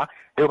mengwaga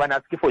eo bana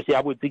se ke fose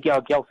ya botse ke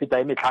ya go feta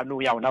e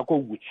metlhano ya ona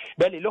kowe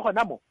bjale le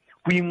gona mo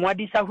go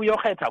ingwadisa go yo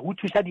kgetha go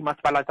thusa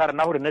dimasepala tsa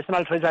rena gore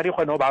National Treasury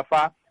kgone go ba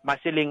fa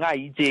mašheleng a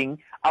itseng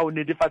a o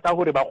netefatsa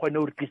gore ba kgone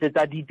go re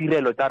tlisetsa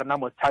ditirelo tsa rena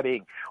mo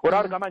setšhabeng o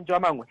ra gore ka mantse a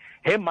mangwe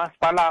he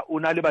masepala o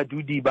na le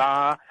badudi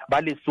ba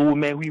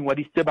lesome go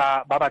ingwadisitse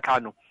ba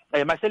batlhano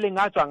mašheleng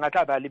a tswang a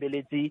tla ba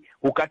lebeletse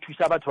go ka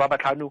thusa batho ba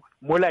batlhano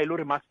mola e le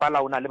gore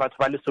masepala o na le batho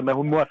ba lesome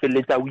gomme wa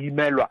feleletsa o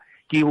imelwa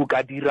ke go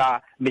ka dira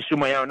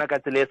mešomo ya yona ka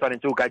tsela e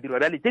tshwanetse o ka dirwa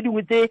bjale tse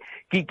dingwe tse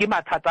ke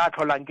mathata a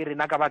tlholang ke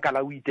rena ka baka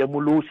la o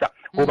itemološa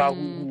goba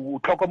o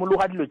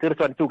tlhokomologa dilo tse re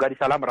tshwanetse o ka di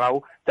sala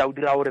morago tsa o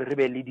dira gore re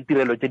be le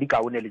ditirelo tse di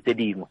kaone le tse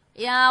dingwe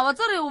ya wa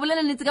tsore o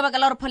bolela nnetse ka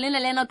baka la gore Paulina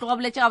le ena o tloga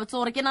boletse gabotse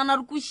gore ke nana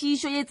re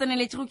kwešišo ye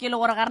tseneletse go ke le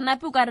gore ga re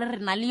nape o ka re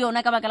na le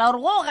yona ka baka la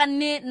gore go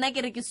ganne nna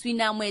ke re ke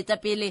swina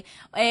moetapele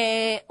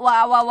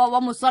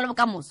wa Moswa le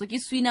bokamoso ke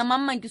swina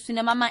mamang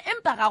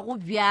empa ga go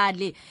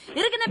bjale e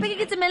re ke nape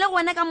ke tsemele go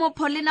wena ka mo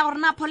Paulina gore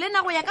na Paulina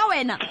go ya ka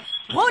wena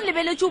go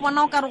lebeletse o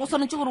bona o ka re go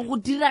tshwanetse gore go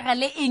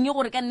diragale eng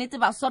gore ka nnetse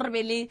baswa re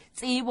be le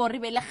tsebo re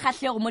be le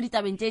kgahlego mo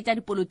ditabeng tša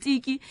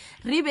dipolotiki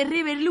re be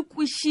le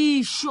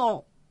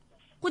kwešišo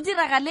go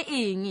diragale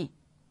eng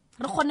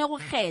re kgone go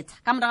kgetha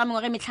ka moraga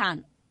mengwaga e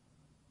metlhano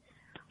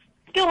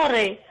ke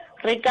gore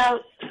re ka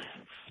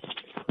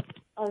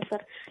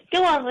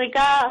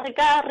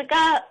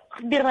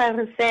dira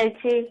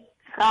research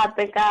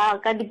gape ka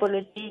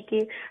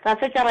dipolotiki ra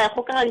fetša ra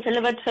kgokagantšha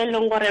le batho e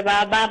leng gore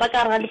ba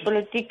ka rega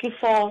dipolotiki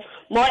for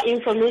more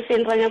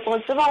information ra nyaka go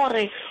tseba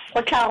gore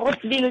go tlhago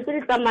dilo tse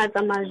di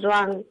tsamaya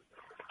jwang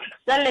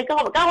jale ka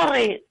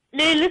gore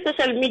le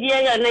social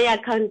media yona ya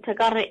account ka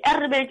gore e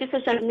re beletse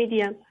social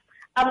media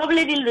a ba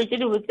bole dilo tse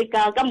di botse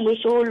ka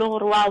mmušo o le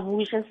gore wa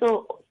buša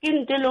so ke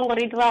ntho e leng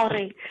gore e dira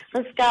gore re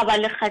se ka ba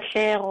le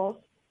kgatlhego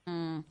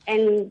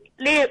and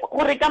le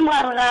gore ka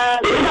mogare ga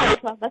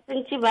batho ba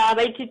sentše ba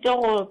ithute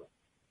go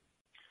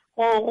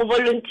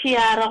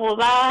volunteera go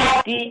ba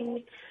re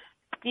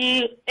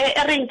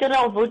nke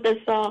ra go vote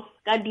so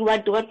ka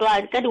di-ward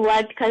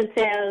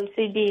council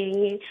tse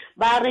dingwe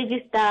ba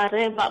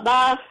registere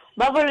ba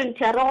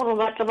volunteera gore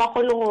batho ba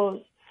kgone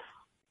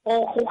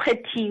go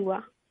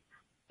kgethiwa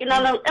ke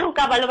nana e go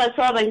ka ba le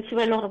batho ba bantsi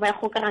ba le gore ba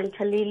go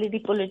karantšha le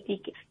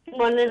dipolotiki ke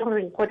mone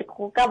gore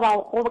go ka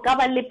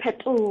ba le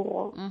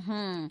phetogo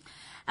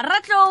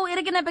Ratlo e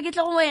re ke nape ke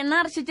tle go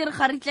wena re shetse re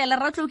garitlela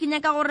Ratlo ke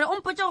nyaka gore o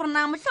mpotse gore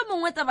na motlho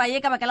mongwe taba ye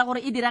ka baka la gore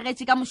e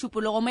diragetse ka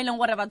mošupologo mo ileng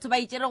gore batho ba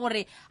itsere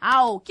gore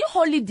ao ke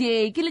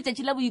holiday ke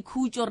letšatši la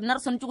boikhutso rena re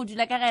tshwanetse go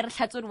dula ka gae re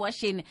tlhatse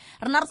di-washene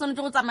rena re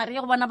tshwanetse go tsamaya re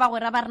ye go bona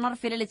bagwera ba rena re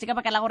feleletse ka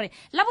baka la gore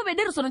la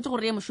bobedi re tshwanetse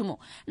gore ye mošomo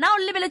na o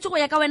lebeletse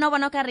go ya ka wena o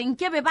bona o ka re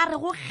nkebe ba re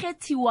go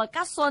kgethiwa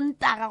ka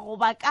sontaga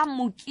goba ka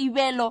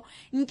mokibelo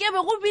nkebe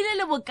go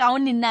bile le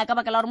bokaone nna ka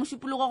baka la gore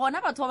mošupologo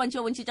gona batho ba bantši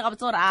ba bontšhitše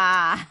gabotse gore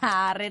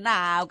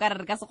rena o ka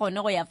re ka se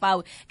gone go ya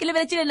fao ke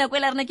lebeletse nako e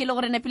la rena ke le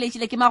gore nepile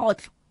ke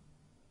magotlo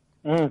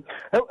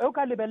o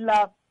ka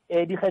lebella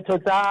dikgetho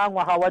tsa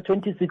ngwaga wa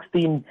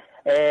 2016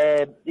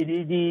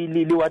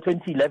 le wa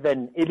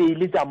 2011 e be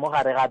le tsa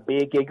mogare ga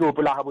beke ke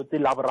opola ga botse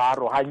la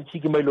boraro gantši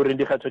ke mo ile goreng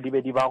dikgetho di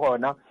be di ba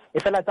gona e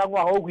fela tsa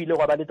ngwaga o go ile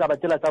go ba le taba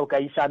tsela tsa o ka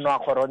išanwa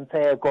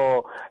kgorontsheko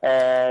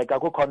ka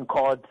ko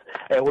concord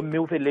gomme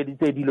o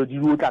feleleditse dilo di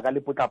utla ka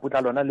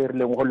lepotlapotla lona le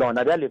rileng go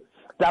lona bjale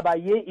taba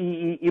ye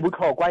e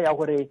botlhokwa ya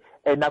gore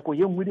nako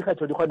ye nngwe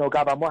dikgetho di kgone o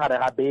ka ba mo gare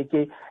ga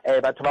beke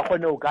batho ba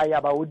kgone o ka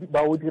ya ba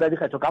o dira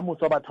dikgetho ka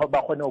moso batho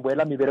ba kgone o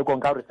boela meberekong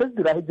ka gore se se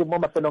diragetseng mo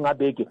mafelong a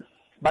beke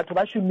batho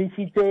ba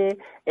šomisitse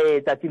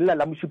tsatsi lela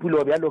la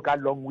mošupologo bjalo ka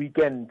long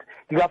weekend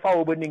ke ka fa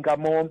o boneng ka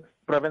mo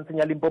provinceng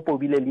ya Limpopo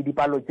bile le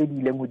dipalo tse di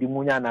ileng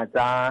godimonyana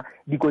tsa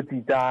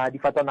dikotsi tsa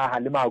difatsanaga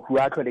le mahu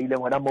a tlholeileng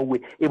gona mowe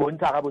e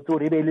bontsha gabotse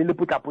gore e be le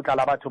lepotlapotla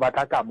la batho ba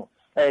tla kamo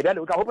bjale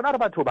o tla go bona re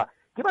batho ba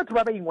ke batho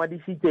ba ba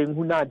ingwadisitseng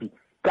hunadi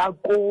ka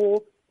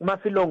ko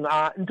mafelong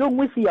a ntho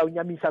nngwe se ya o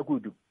nyamisa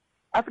kudu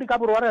Afrika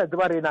borwa re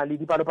tseba re na le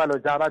dipalopalo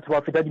tsa batho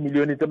ba feta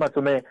dimilione tse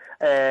masome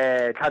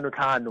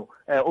tlhano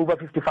over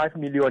 55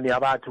 million ya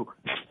batho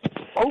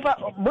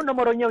mo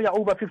nomorong eo ya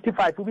over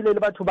 55 o bile le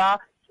batho ba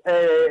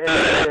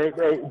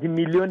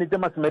dimilione tse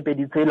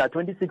masomepedi tshela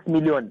 26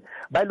 million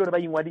ba ile gore ba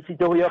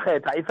ingwadisitse go yo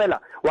kgetha e fela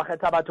wa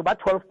kgetha batho ba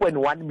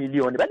 12.1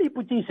 million ba le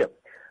iputsise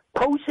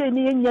Caution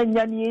e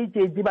nyenyane e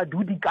tsetse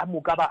badudi ka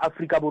moka ba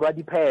Afrika borwa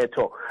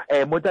diphetho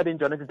mo tabeng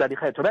tsone tsa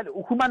dikgetho bale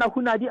o khumana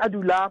hunadi a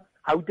dula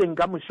Gauteng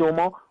ka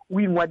moshomo o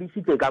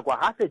ingwadisitse ka kwa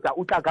ha fetsa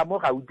o tla ka mo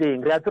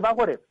Gauteng re a tseba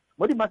gore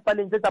mo di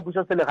masipaleng tsa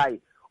puso selegae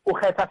o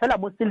kgetha fela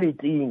mo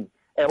seleting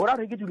ora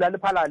re ke dula le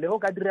phala le ho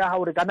ka dire ha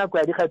hore kana kwa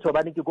ya dikgetho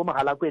bane ke go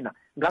magala kwena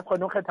nka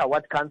khona go kgetha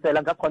ward council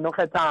nka khona go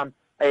kgetha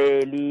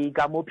le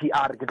ka mo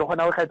PR ke tlo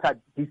gona go kgetha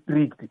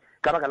district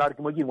ka baka la gore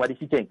ke mo ke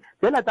ingwadisitseng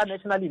tsela tsa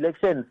national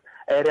elections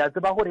re a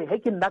tseba gore he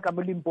ke nna ka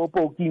mo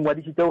Limpopo ke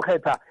ingwadisitse go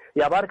kgetha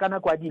ya ba re kana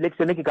kwa di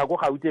election ke ka go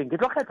Gauteng ke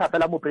tlo kgetha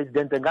fela mo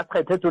president nka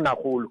kgethe tsona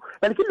golo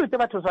bale ke lotse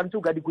batho swantse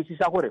o ka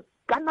dikwisisa gore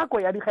ka nako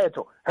ya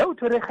dikgetho he o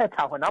thore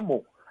kgetha gona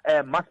mo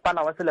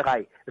masipala wa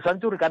selegae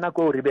swantse gore ka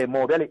nako o re be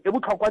mo bjale e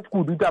botlhokwa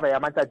kudu taba ya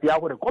matsatsi ya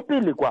gore ko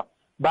pele kwa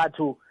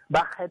batho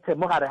ba kgethe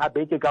mo gare ga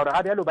beke ka gore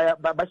ga bjalo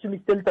ba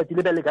šomisitse letsatsi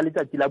le bele ka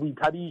letsatsi la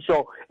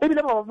boithabišo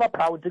ebile ba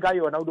proud ka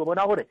yona o di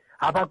bona gore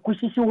ga ba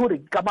kwešiše gore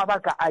ka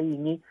mabaka a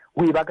eng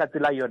go e ba ka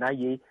tsela yona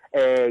ye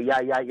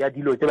ya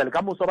dilo tse bele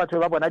ka moso batho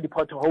ba bona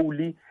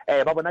di-pothole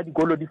ba bona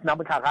dikolo di sena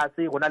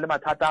motlhagase go na le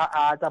mathata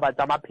a taba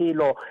tsa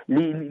maphelo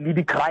le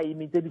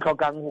di-crime tse di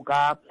tlhokang go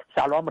ka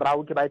šalwa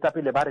morago ke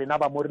baetapele ba rena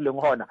ba mo rileng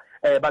gona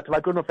batho ba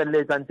tlo no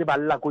feleletsa ntse ba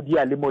lla ko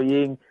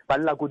dialemoyeng ba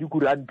lla ko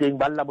dikuranteng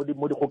ba lla mo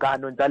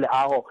dikgokaganong tsa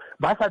leago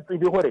ba sa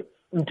tsebe gore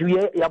ntho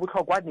ya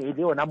botlhokwane e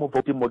le yona mo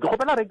voting mo ke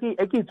gopela re ke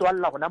e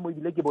tswalela gona mo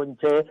ebile ke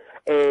bontšhe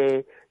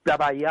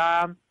taba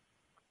ya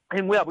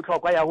engwe ya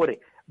botlhokwa ya gore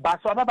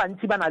baswa ba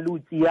bantsi ba na le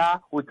utsia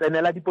o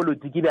tsenela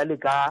dipolotiki bjale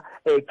ka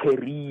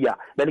career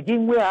bjale ke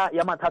engwe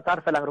ya mathata a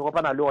re felang re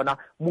kopana le ona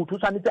motho o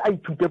tshwanetse a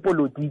ithute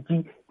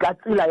polotiki ka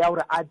tsela ya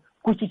gore a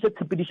kwešiše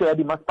tshepedišo ya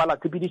dimasepala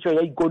tshepedišo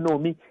ya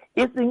ikonomi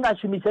e seng a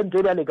šomiše ntho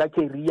e bjale ka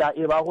career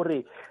e ba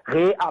gore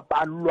ge a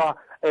palelwa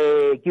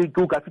ke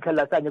o ka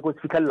fitlhelela se a nyako se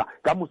fitlhelela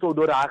ka moso o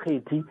dore a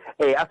kgethi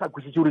a sa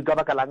kwešiše gore ka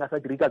baka lang a sa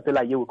dire ka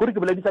tsela yeo kore ke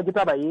boledisa ke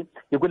taba ye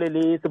ke kwele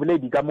le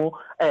seboledi ka mo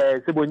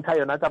se bontšha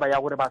yona taba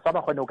ya gore baswa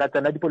ba kgone o ka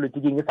tsena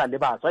dipolotiking e sa le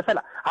baswa e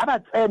fela ga ba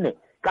tsene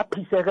ka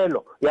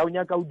phisegelo ya o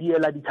nyaka o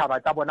diela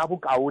ditšhaba tsa bona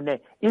bokaone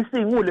e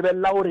seng o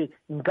lebelela gore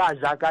nka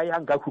ja kae ga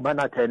nka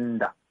khumana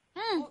tender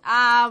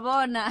a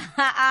bona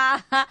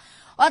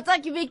wa tsa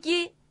ke be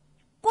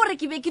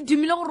ke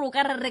dumile gore o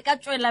ka re ka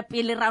tswela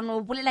pele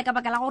rano bolela ka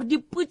baka la gore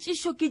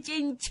dipotšišo ke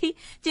tše ntšhi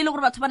tše le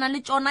gore batho ba na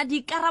le tsona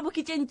dikarabo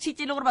ke tše ntšhi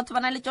tše le gore batho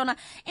ba na le tsona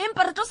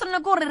empa re tlo swanela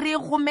ke gore re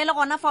gomele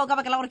gona fao ka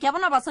baka la gore ke a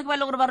bona baswa ke ba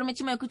le gore ba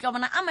rometše maikutlo a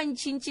bona a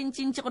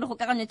mantšhintšhintšintši go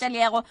dikgokaganyo tša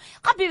leego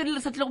gape ebile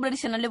re sa tlile go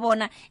boledišana le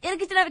bona e re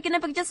ke nape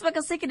ke tša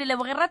sebaka se ke di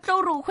leboge ra tlo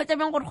gore o hwetša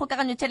bjang gore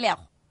kgokaganyo tša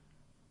leego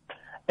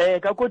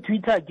ka ko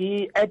Twitter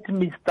ke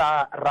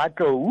 @Mr.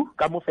 Ratlou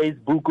ka mo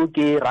Facebook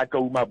ke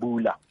Ratlou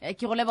Mabula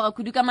ke go leboga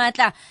kudu ka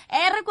matla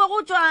re kwa go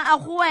tswa a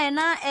go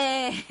wena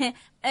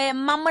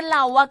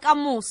mamolao wa ka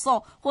moso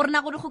gore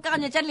na go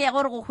dikgokaganyo tša leego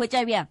gore go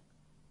hwetša bjang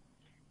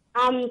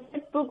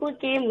Facebook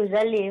ke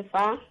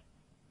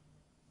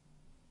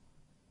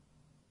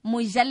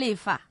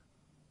Mojalefa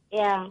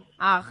ya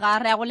ga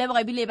re a go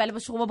leboga ebile ba le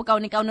bošego bo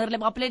bokaone kaone re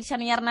leboga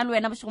poledišano ya rena le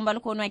wena bošegong ba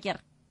lekono wa kere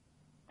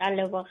a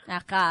leboga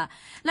aga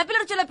la pele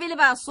re tšwela pele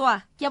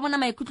baswa ke a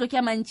bona maikutlo ke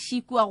a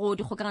mantši kua go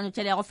dikgokaganyo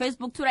tša leago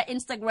Facebook, Twitter,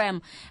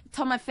 Instagram.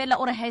 Thoma fela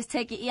o re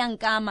hashtag e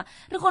yankama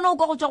re kgone go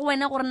kwa go tšwa go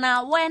wena gore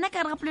na wena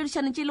ka re ga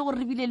poledišano tše e le gore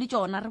re bile le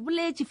tšona re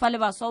boletše fa le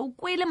baswa o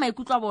kwele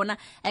maikutlo a bona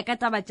ka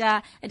taba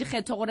tša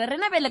dikgetho gore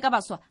rena bele ka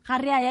baswa ga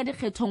re a ya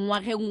dikgethong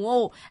ngwageng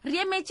wo re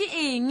emetše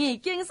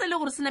eng ke eng se le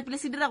gore se napile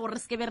se dira gore re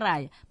se ke be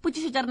raya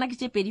potšišo tša rena ke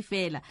tše pedi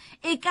fela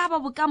e ka ba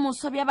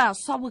bokamoso bja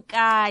baswa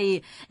bokae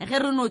ge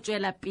re no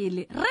tšwela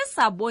pele re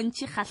sa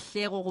bontšhe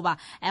kgahlego goba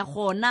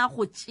gona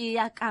go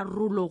tšea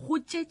karolo go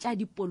tšetša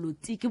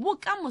dipolotiki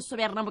bokamoso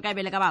bja rena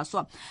bokaebele ka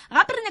baswa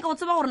gape re nyaka go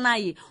tseba gore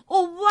naye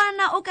o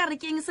bona o ka re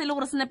ke eng se le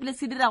gore se napile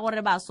se dira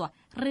gore baswa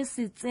re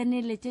se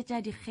tsenele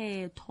tšetša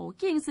dikgetho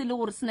ke eng se le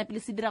gore se napile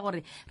se dira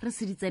gore re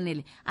se di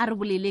tsenele a re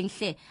boleleng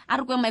hle a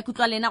re kwe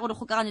maikutlo a lena gore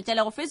kgokaganyo tša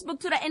lego Facebook,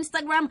 Twitter,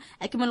 Instagram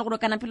ke mo le gore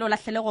kana pele o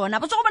latlhele gona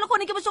bošego ba le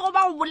kgone ke bošego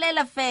ba go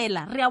bolela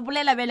fela re a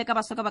bolela bele ka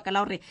baswa ka baka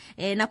la gore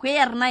nako e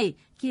ya rena e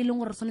ke e leng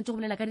gore swanetse go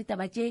bolela ka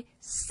ditaba tše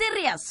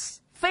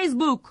serious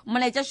Facebook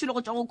molaetša šilo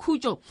go tšwa go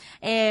khutšo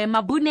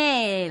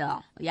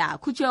mabunelo ya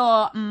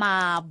khutšo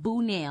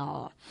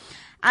mabunelo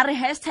a re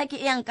hashtag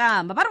e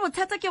yankama ba re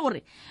bothata ke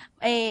gore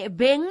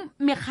beng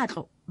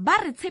mekgatlo ba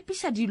re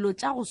tshepiša dilo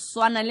tša go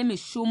swana le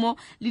mešomo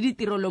le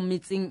ditirelo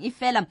metseng e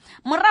fela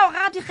morago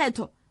ga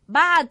dikgetho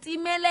ba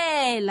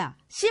timelela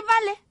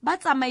šibale ba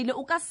tsamaile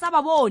o ka sa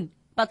ba bone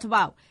batho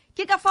bao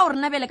ke ka fa o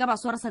rena bele ka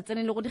baswa re sa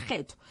tsene le go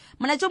dikgetho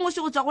molaetša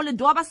moši go tšwa go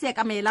ledoa ba se ya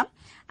kamela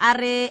a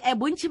re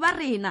bontši ba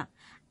rena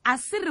a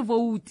se re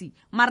vouti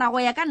mara go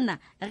ya ka nna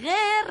ge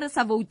re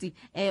sa vouti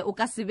o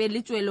ka se be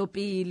le tšwelo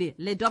pele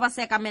le doba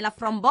se ka mela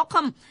from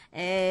Bockham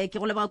ke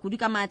go leboga kudu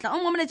ka matla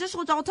o ngwe mletše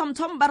go tšwa go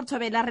thomthom ba re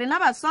thobela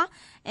rena baswa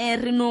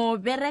re no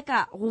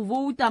bereka go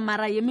vouta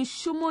mara ye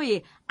mešomo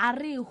ye a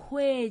re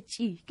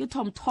hwetše ke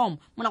thomthom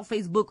mola go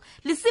Facebook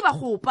le se ba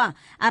gopa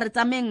a re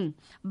tsameng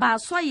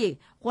baswa ye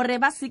gore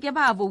ba se ke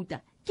ba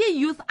vouta ke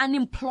youth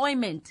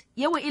unemployment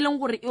yeo e leng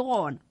gore e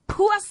gona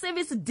poor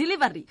service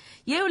delivery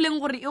yeo e leng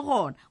gore e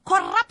gona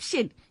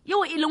corruption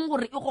yeo e leng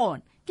gore e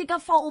gona ke ka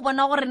fa o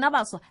bona gore na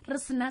baswa re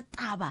sena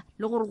taba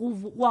le gore go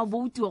a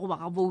voutiwa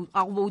goba ga go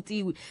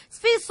voutiwe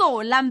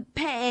sefiso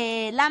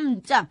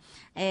lamtša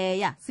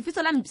ya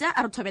sefiso lamtša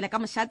a re thobela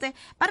ka mošate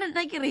ba re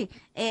nna ke re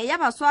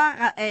ya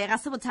baswa ga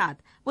se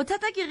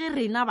bothata ke ge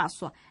rena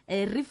baswa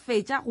re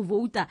fetša go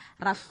vouta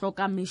ra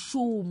hloka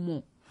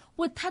mešomo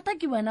bothata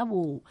ke bona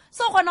bo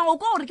so gona go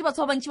kwa gore ke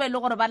batho ba bantši ba ile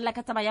gore ba lela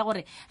ka taba ya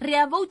gore re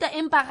a vouta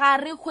empa ga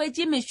re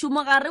hwetše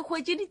mešomo ga re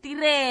hwetše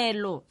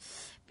ditirelo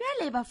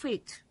bjale ba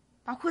fethu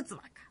bakgotsi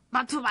baka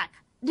batho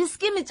baka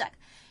di-skime tšaka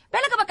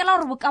bjale ka baka la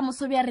gore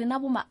bokamoso bja rena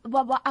ba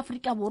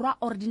Afrika Borwa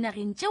or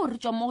dinageng tšeo re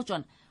tšwa mo go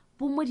tšona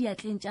bo mo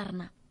diatleng tša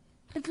rena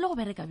re tlile go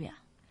bereka bjang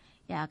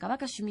ya ka ba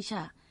ka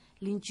šomiša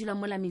lentšula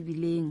mola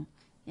mebileng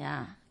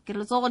ya ke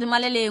re tsogo di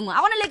malelengwe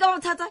a gona le ka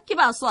bothata ke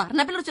baswa re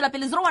napele re tšwela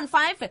pele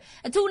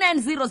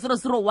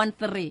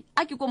 015-290-0013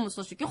 a ke ko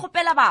mososo ke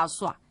kgopela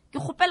baswa ke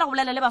kgopela go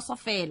bolela le baswa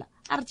fela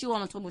a re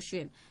tšewa motho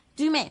mošwena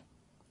dume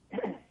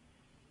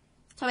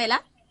thobela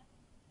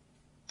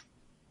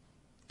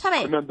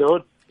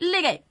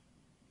le kae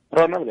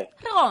re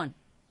gona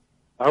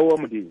How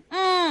am I?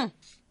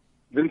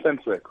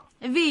 Vincent Sweko.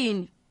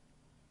 vini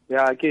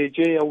Ya ke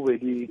tše ya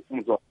bobedi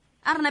motswa.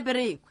 a re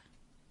naperekwe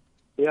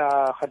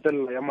Ya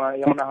kgatelelo ya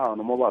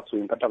monagano mo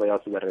batsweng ka taba ya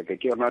sebereke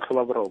ke yona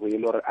tlhoba boroko e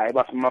le gore a e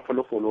ba fe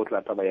mafolofolo o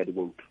tla taba ya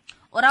diboutu.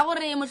 o ra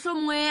gore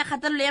mohlomongwe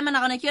kgatelelo ya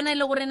monagano ke yona e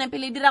le gore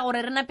napele dira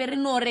gore re napere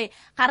nore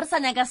ga re sa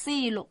nyaka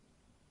selo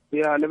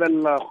Ya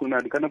lebelela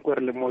khuna di kana ko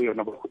re le mo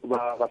yona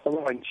ba sa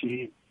ba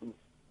bantši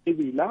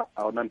ebila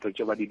a ona ntho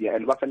tše ba di dia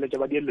and ba felletše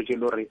ba dielo tše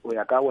le gore o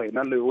ya ka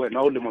wena le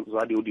wena o le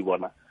motswadi o di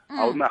bona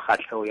a ona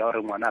kgatlhego ya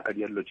gore ngwana a ka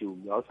dielo tšeo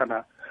ya o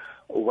sana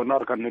o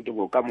bona gore ka nnete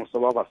bo ka moso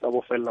ba sa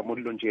bo felela mo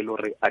dilong tše e le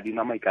gore a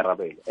dina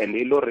maikarabelo and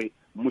e le gore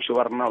mmušo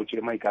wa rena o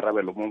tšee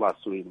maikarabelo mo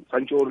basweng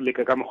tshwantše o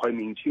leke ka mekgwa e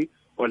mentši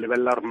o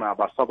lebelela rena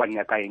baswa ba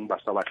nyaka eng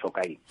baswa ba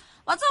tlhoka eng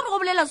wa tsa gore go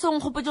bolela song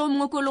kgopetša o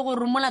mongwe ko e le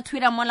gore mola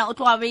Twitter mola o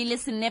tloga beile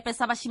senepe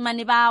sa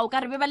bašimane ba o ka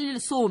re be ba le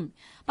lesome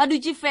ba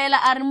dutše fela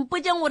a re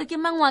mpotšeng gore ke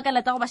mang wa ka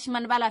leta go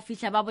bašimane ba la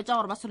fitlha ba botša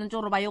gore ba swanetse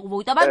gore ba ye go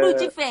bouta ba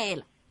dutše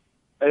fela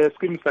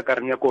skimi sa ka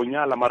re nyaka o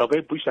nyala mara o ka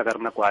ipuša ka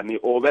rena kwane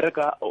o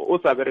bereka o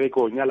sa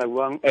bereke o nyala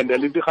bang and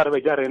le digarebe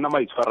tša rena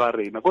maitshwaro a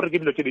rena kore ke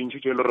dilo tše dintši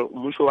tše le gore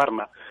mmušo wa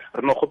rena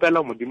re no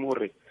kgopela modimo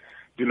gore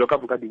dilo ka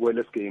moka di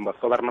boele sekeng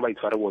baswa ba rena ba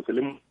itshware botse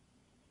le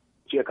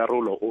tšea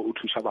karolo o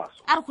thuša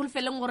baswa a re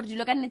kgolofeleng gore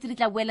dilo ka nnete di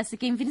tla boela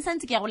sekeng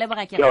Vincent ke ya go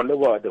leboga ke ya o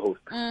leboga the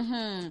host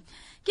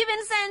ke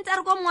Vincent a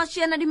re ko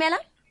moašena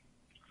dumela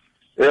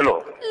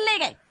hello le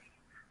kae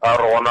a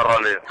re gona ra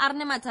le a re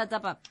ne mathata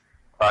papa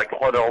a ke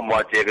kgone go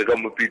moatšeke ka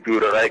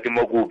mopiture ga ke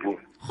mokopo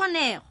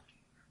kgonego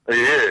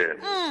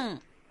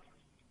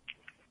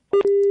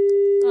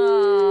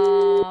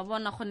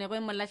bona kgonego e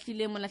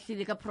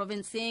molahlile ka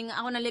provinceng a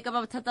gona le ka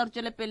ba bothata re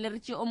tšwele pele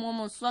re tše o mo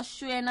moswa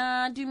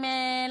šwena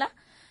dumela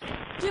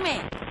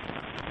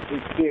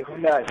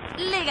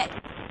le kae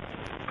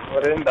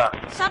Brenda.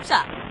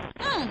 Shapsha.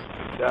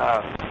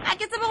 Ya. A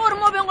ke tsebe gore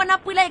mo beng gona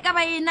pula e ka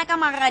ba ena ka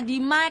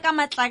magadima ka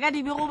matlaka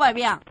di be go ba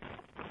bjang.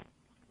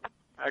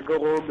 A go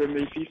go be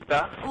me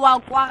sister. Wa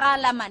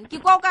kwagala man. Ke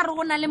kwa o ka re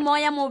go na le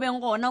moya mo beng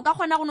gona o ka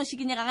kgona go no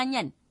shikinyega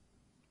ganyane.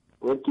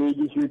 Okay,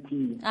 ke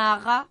shuti.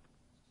 Aga.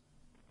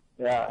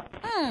 Ya.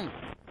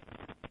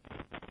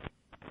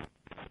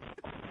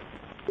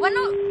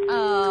 Bueno,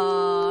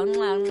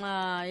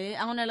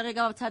 angona le re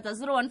ka bothata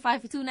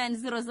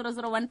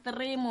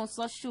 0152900013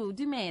 Moswa show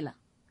dumela.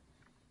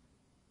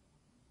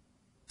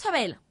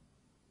 Thabela.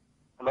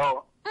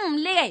 Hello.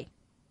 Le kae?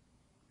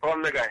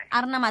 From the guy.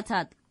 A rena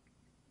mathata.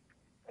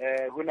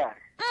 Guna.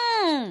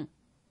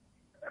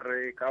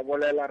 Re ka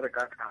bolela re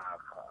ka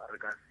tlhaga, re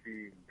ka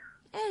sinya.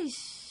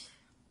 Eish.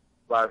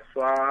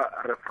 Baswa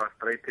re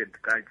frustrated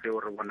ka tšeo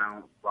re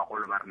bonang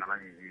bagolo ba rena ba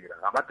di dira.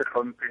 Ga ba te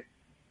tlhompe,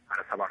 ga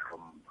re sa ba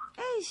tlhompa.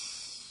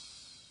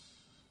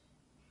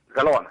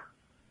 Ka lona?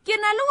 Ke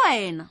na le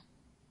wena.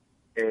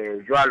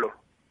 Jwalo.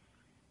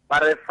 Ba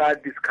re fa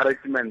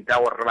discouragement ya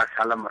gore re ba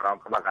šala morago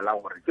ka baka la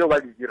gore tšeo ba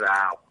di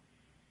dirago.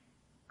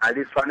 A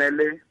di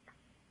tshwanele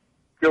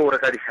tšeo re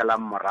ka di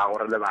šalang morago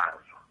re le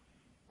baswa.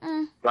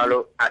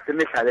 Jwalo, a se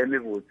mehlale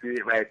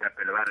mebotse ba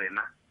etapele ba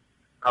rena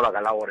ka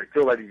baka la gore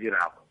tšeo ba di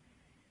dirago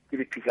ke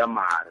di phiša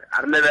mare.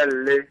 A re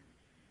lebelele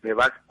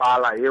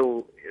mebasepala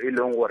yeo e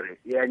leng gore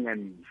e a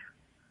nyamiša.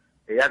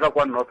 Ya ka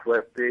kwa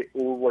Northwest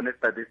o bone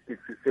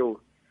statistics seo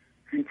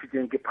se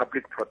ntšhitšeng ke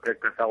public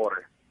protector sa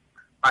gore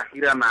ba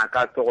hirana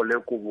ka tsogo le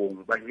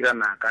kobong, ba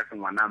hirana ka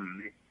sengwana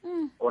mme.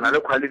 O na le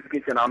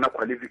qualification, a ona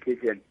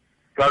qualification.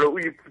 Jwalo o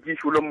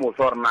ipotšiše o le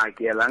moso gore na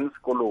ke elang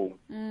sekolong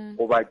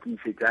goba ke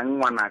išetšang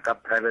ngwana ka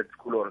private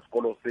school or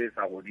sekolo se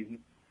sa godimo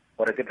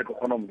gore ke tle ke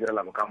kgone go mo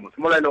direla bokamoso.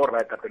 Mola e le gore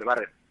baetapele ba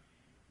re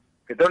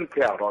they don't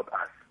care about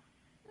us.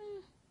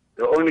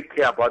 They only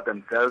care about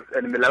themselves,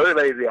 and melao e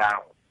ba e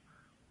beago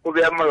o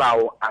bea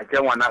molao a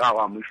tša ngwana ga go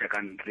a mo iša ka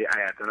ntle a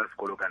ya tsena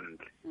sekolo ka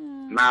ntle.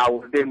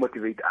 Now they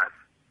motivate us.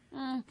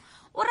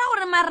 O ra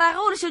gore maraga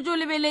o re šetse o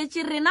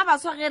lebeletše rena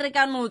baswa ge re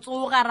ka no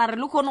tsoga ra re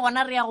le kgone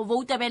gona re ya go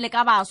vouta bele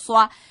ka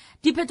baswa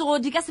diphetogo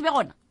di ka se be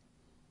gona.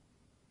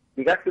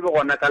 Di ka se be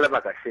gona ka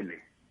lebaka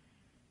šele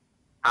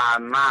a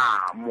na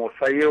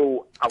moswa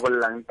yeo a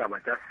bolelang taba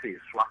tša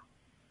seswa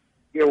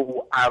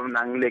yeo a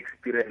nang le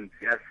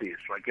experience ya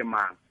seswa ke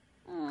mang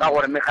ka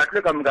gore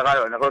mekgatlo ka moka ga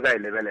yona go ka e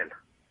lebelela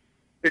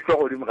e tswa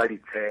godimo ga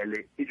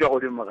ditshele e tswa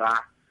godimo ga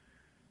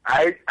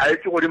a e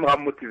tswa godimo ga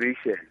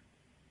motivation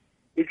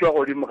e tswa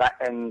godimo ga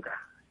anger.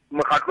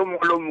 Mokgatlo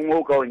mongwe le mongwe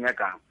o ka o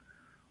nyakang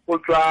o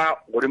tswa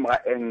godimo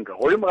ga anger,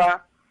 godimo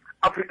ga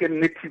African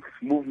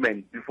Natives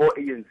Movement before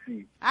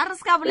ANC. A re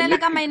ska bolela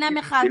ka maina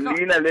mekgatlo.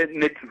 Le le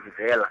native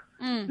vela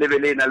le be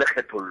le ina le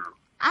kgethollo.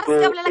 A re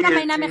ska bolela ka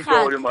maina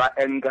mekgatlo. Godimo ga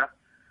anger.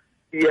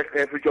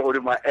 EFF tswa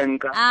godimo ga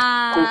anger.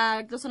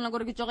 Ke sona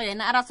gore ke tsogo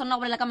yena a ra sona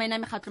go bolela ka maina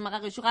mekgatlo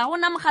magagesho ga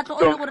gona mokgatlo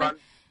o le gore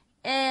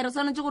re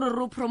tshwanetse gore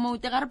re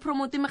promote ga re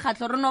promote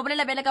mekgatlo re no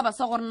bolela bele ka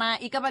baswa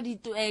gorena e ka ba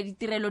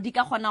ditirelo di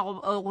ka kgona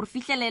gore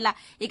fihlelela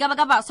e ka ba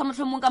ka baswa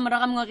mohlomong ka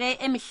moraga mengwe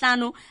e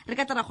mehlano re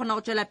ka tla ra kgona go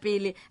tswela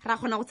pele ra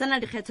kgona go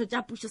tsena dikgetho tša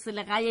pušo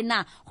selegae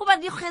na go ba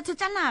dikgetho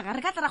tša naga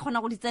re ka tla ra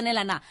kgona go di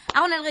tsenela na a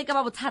gona le ge e ka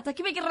ba bothata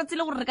ke be ke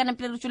ratile gore re ka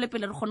napele re tswele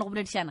pele re kgone go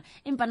boledišana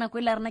empa nako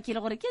e le rena ke le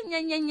gore ke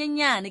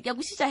nyanyanyannyane ke a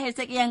kwešiša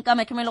hese ke yang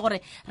kama ke me le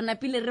gore re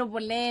napile re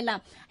bolela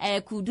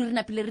kudu re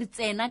napile re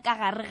tsena ka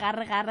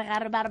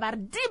gare ba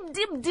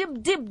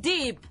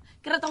deep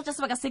ke rata go tša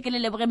sebaka se ke le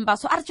lebogeng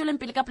baswa a re tšweleng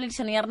pele ka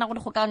poledišano ya rena go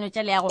dikgokaganyo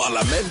tša leago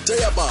palamente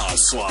ya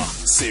baswa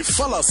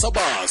sefala sa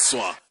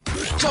baswa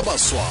tša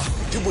baswa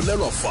di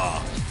bolelwa fa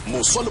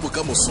Moswa le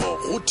bokamoso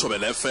go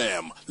Thobela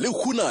FM le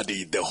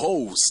Khunadi the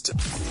host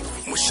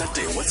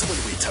mošate wa tsebo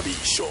le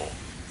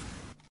boithabišo.